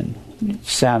Nebuzaradan.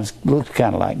 Looks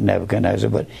kind of like Nebuchadnezzar,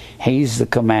 but he's the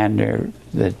commander,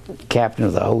 the captain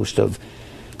of the host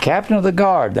captain of the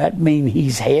guard. That means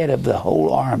he's head of the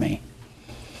whole army.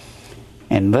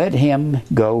 And let him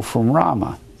go from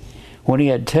Ramah. When he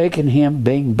had taken him,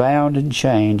 being bound in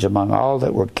chains among all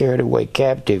that were carried away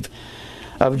captive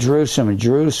of Jerusalem, and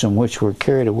Jerusalem which were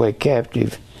carried away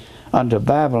captive unto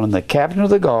Babylon, the captain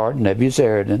of the guard,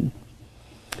 Nebuzaradan,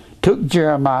 took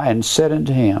Jeremiah and said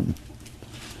unto him,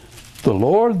 the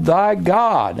Lord thy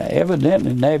God,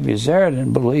 evidently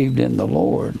Nebuzaradan believed in the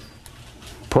Lord,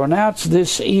 pronounce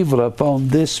this evil upon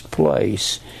this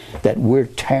place, that we're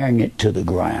tearing it to the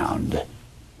ground.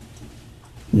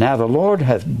 Now the Lord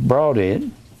hath brought it,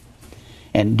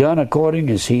 and done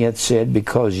according as he hath said,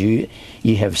 because ye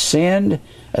have sinned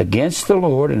against the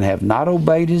Lord, and have not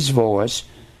obeyed his voice.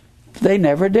 They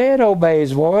never did obey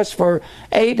his voice for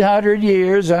 800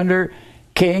 years under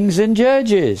kings and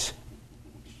judges.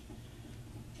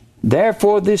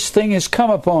 Therefore this thing has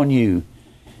come upon you.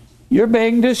 You're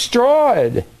being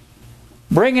destroyed.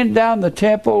 Bringing down the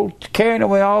temple, carrying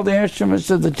away all the instruments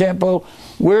of the temple.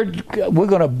 We're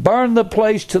going to burn the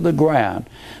place to the ground.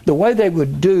 The way they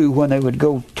would do when they would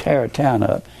go tear a town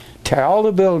up. Tear all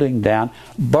the building down,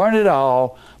 burn it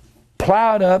all,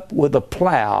 plow it up with a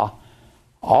plow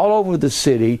all over the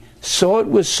city, sow it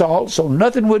with salt so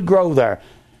nothing would grow there.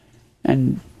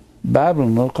 And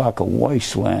Babylon looked like a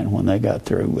wasteland when they got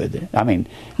through with it.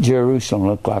 Jerusalem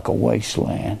looked like a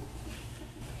wasteland.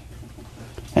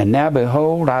 And now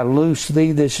behold, I loose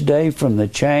thee this day from the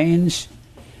chains.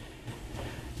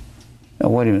 Oh,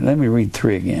 wait a minute, let me read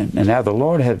 3 again. And now the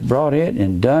Lord hath brought it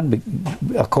and done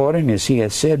according as he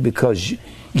hath said, because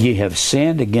ye have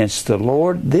sinned against the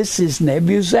Lord. This is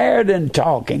Nebuzaradan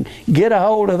talking. Get a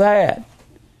hold of that.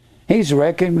 He's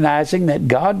recognizing that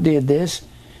God did this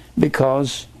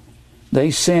because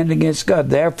they sinned against God.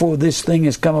 Therefore this thing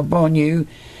has come upon you.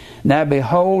 Now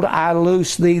behold, I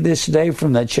loose thee this day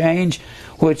from the chains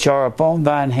which are upon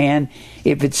thine hand.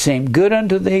 If it seem good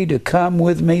unto thee to come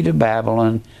with me to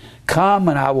Babylon, come,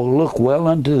 and I will look well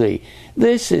unto thee.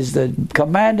 This is the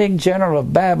commanding general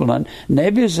of Babylon,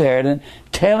 Nebuzaradan,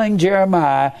 telling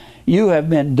Jeremiah, you have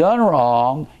been done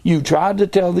wrong. You tried to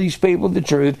tell these people the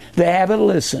truth. They haven't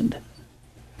listened.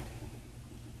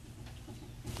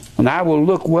 And I will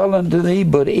look well unto thee,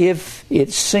 but if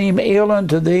it seem ill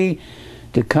unto thee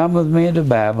to come with me into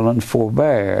Babylon,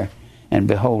 forbear, and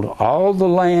behold, all the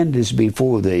land is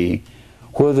before thee,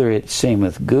 whether it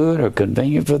seemeth good or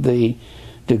convenient for thee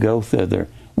to go thither.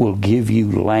 Will give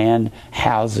you land,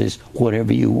 houses,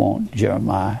 whatever you want,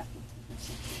 Jeremiah.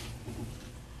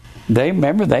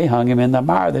 They hung him in the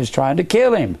mire. They was trying to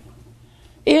kill him.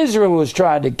 Israel was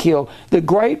trying to kill the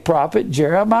great prophet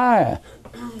Jeremiah.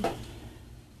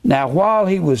 Now, while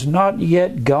he was not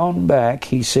yet gone back,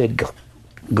 he said,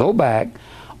 go back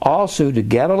also to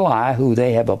Gedaliah, who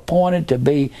they have appointed to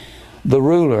be the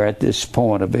ruler at this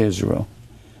point of Israel,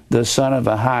 the son of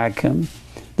Ahikam,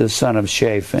 the son of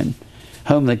Shaphan,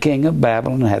 whom the king of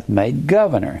Babylon hath made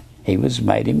governor. He was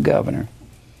made him governor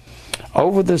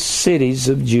over the cities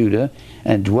of Judah,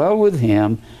 and dwell with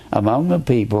him among the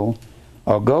people,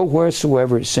 or go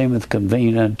wheresoever it seemeth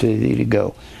convenient unto thee to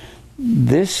go.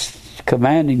 This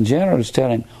commanding general is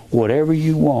telling him, whatever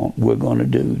you want, we're going to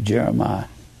do, Jeremiah,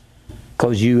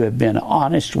 because you have been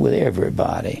honest with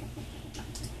everybody.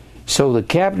 So the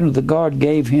captain of the guard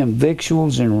gave him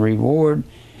victuals and reward,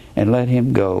 and let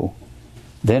him go.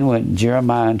 Then went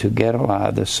Jeremiah unto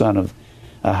Gedaliah, the son of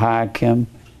Ahikam,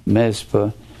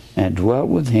 Mizpah, and dwelt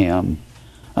with him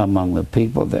among the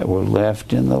people that were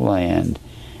left in the land,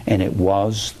 and it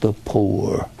was the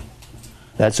poor.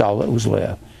 That's all that was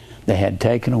left. They had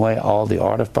taken away all the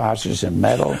artificers and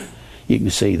metal. You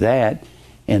can see that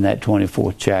in that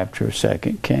 24th chapter of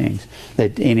 2 Kings.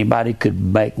 That anybody could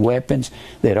make weapons.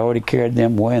 They'd already carried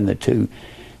them away in the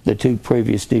two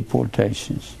previous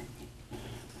deportations.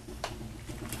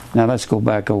 Now let's go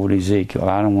back over to Ezekiel.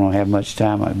 I don't want to have much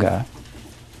time I've got.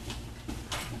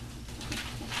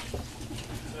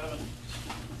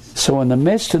 So in the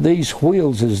midst of these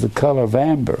wheels is the color of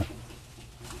amber.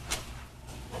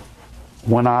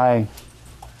 When I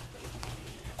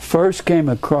first came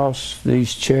across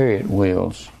these chariot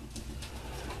wheels,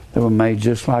 they were made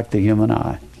just like the human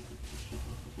eye.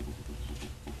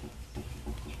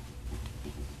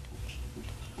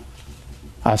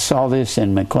 I saw this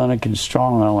in McClintock and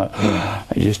Strong, and I went,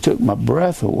 it just took my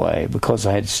breath away, because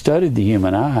I had studied the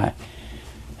human eye.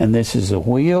 And this is a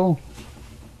wheel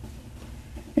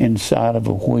inside of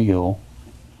a wheel.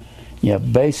 You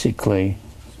have basically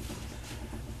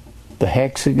the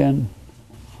hexagon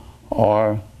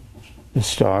or the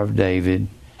Star of David,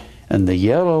 and the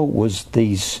yellow was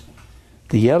the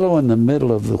yellow in the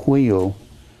middle of the wheel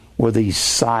were these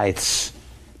scythes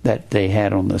that they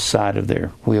had on the side of their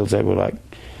wheels. They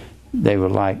were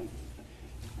like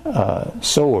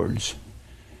swords.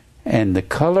 And the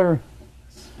color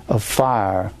of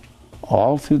fire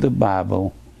all through the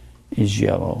Bible is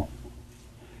yellow.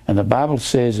 And the Bible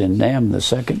says in Nahum, the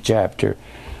 2nd chapter,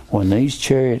 when these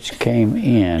chariots came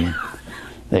in,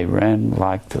 they ran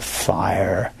like the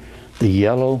fire. The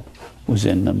yellow was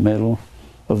in the middle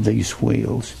of these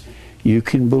wheels. You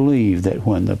can believe that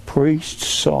when the priests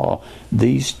saw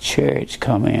these chariots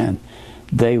come in,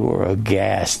 they were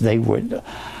aghast. The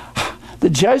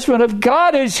judgment of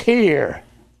God is here.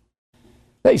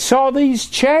 They saw these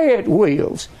chariot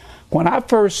wheels. When I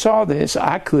first saw this,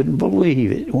 I couldn't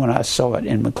believe it when I saw it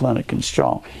in McClintock and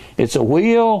Strong. It's a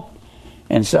wheel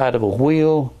inside of a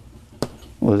wheel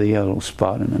with a yellow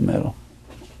spot in the middle.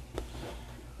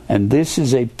 And this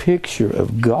is a picture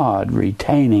of God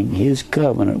retaining His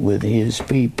covenant with His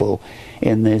people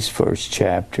in this first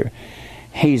chapter.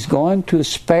 He's going to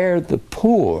spare the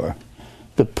poor.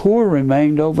 The poor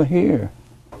remained over here.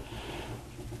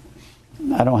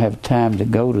 I don't have time to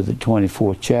go to the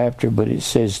 24th chapter, but it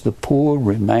says the poor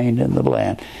remained in the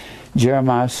land.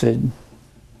 Jeremiah said,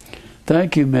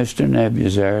 thank you, Mr.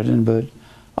 Nebuzaradan, but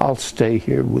I'll stay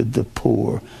here with the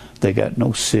poor. They got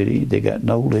no city. They got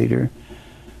no leader.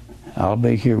 I'll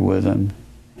be here with them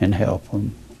and help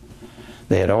them.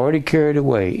 They had already carried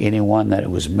away anyone that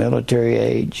was military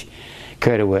age,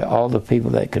 carried away all the people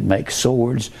that could make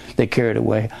swords. They carried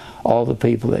away all the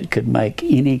people that could make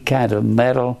any kind of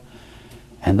metal.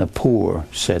 And the poor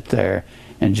sat there,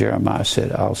 and Jeremiah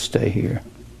said, I'll stay here.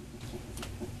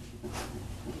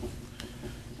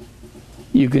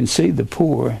 You can see the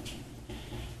poor.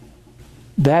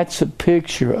 That's a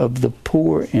picture of the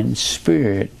poor in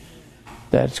spirit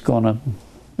that's going to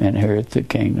inherit the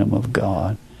kingdom of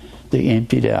God. The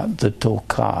emptied out, the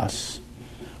tokas.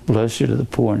 Blessed are the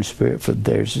poor in spirit, for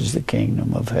theirs is the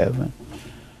kingdom of heaven.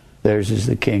 Theirs is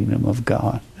the kingdom of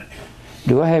God.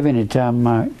 Do I have any time,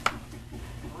 Mike?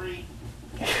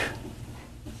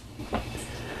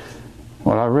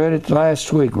 Well, I read it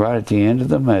last week right at the end of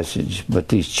the message. But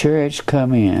these chariots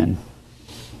come in.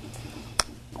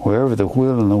 Wherever the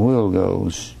wheel and the wheel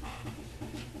goes,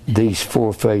 these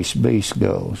four-faced beasts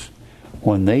goes.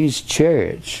 When these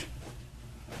chariots,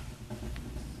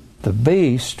 the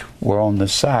beasts were on the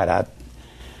side.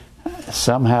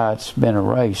 Somehow it's been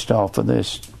erased off of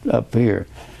this up here,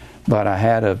 but I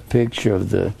had a picture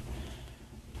of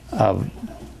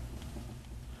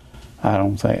I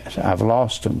don't think I've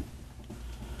lost them.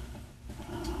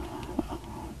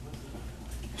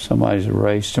 Somebody's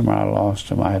erased them, or I lost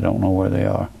them. I don't know where they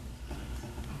are.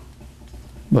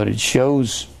 But it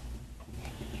shows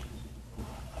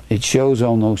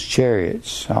on those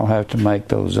chariots. I'll have to make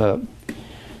those up.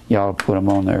 Y'all put them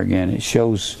on there again. It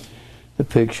shows the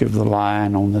picture of the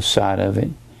lion on the side of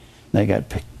it. They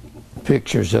got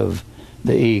pictures of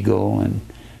the eagle and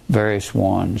various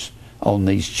ones on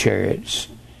these chariots.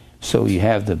 So you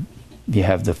have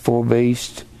the four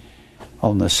beasts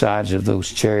on the sides of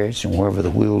those chariots, and wherever the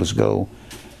wheels go,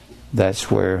 that's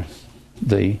where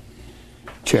the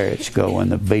chariots go,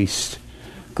 and the beasts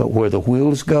go. Where the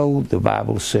wheels go, the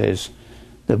Bible says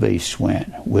the beasts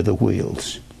went with the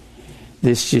wheels.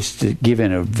 This just to give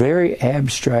a very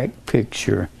abstract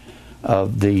picture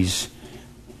of these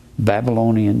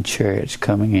Babylonian chariots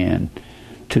coming in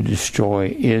to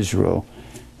destroy Israel,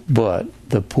 but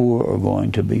the poor are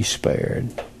going to be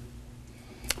spared.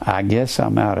 I guess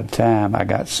I'm out of time. I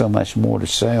got so much more to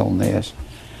say on this.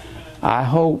 I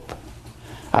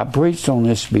preached on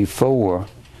this before,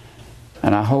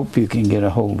 and I hope you can get a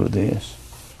hold of this.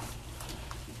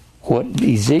 What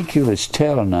Ezekiel is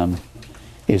telling them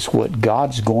is what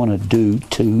God's going to do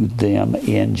to them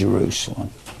in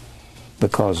Jerusalem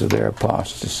because of their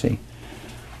apostasy.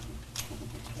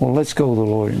 Well, let's go to the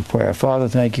Lord in prayer. Father,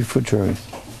 thank you for truth.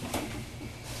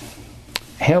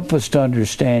 Help us to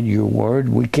understand your word.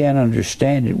 We can't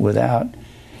understand it without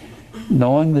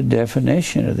knowing the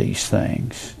definition of these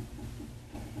things.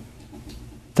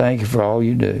 Thank you for all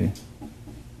you do.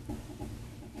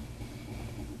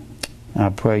 I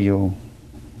pray you'll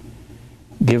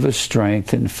give us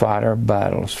strength and fight our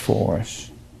battles for us.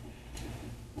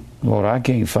 Lord, I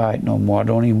can't fight no more. I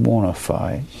don't even want to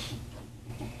fight.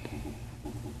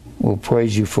 We'll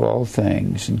praise you for all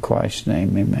things. In Christ's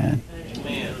name, amen.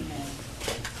 Amen.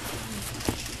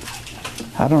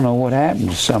 I don't know what happened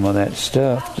to some of that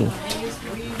stuff.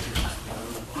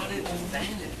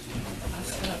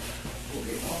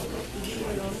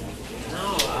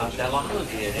 Delano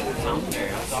did. It was on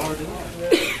there. I saw her do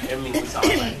it. I mean, we saw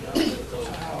that.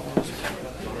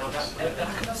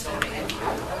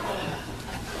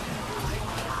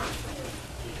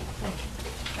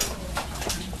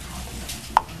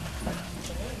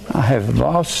 I have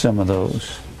lost some of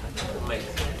those.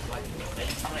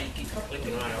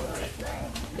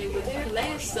 They were there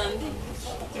last Sunday.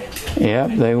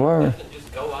 Yep, they were.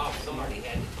 Just go off. Somebody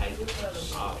had to take it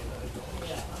off.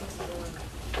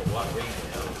 For what reason?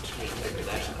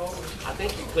 I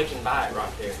think you're clicking by it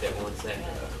right there at that 1 second.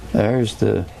 There's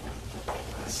the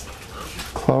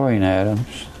chlorine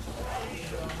atoms.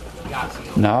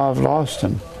 Now I've lost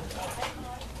them.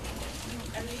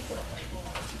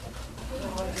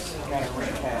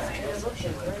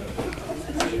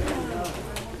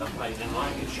 Somebody didn't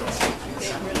like it, sure.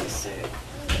 They're really sick.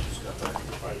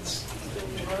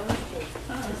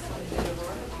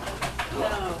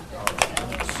 No.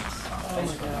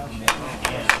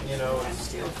 You know, it's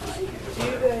still. Do you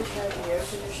guys have the air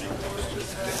conditioner?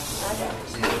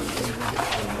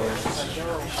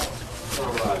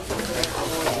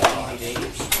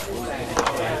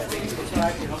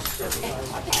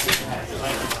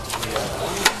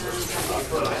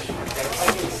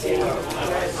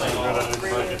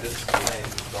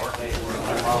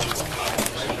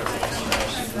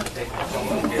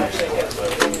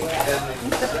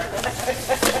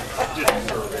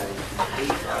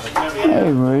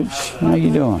 Hey, Rich, how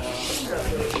you doing?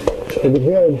 Pretty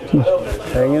good.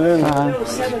 Hanging in.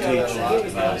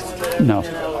 No.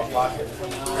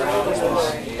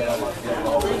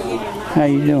 How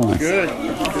you doing? Good.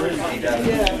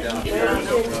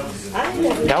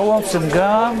 Y'all want some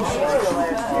gum?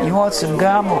 You want some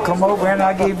gum? Well, come over and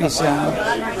I'll give you some.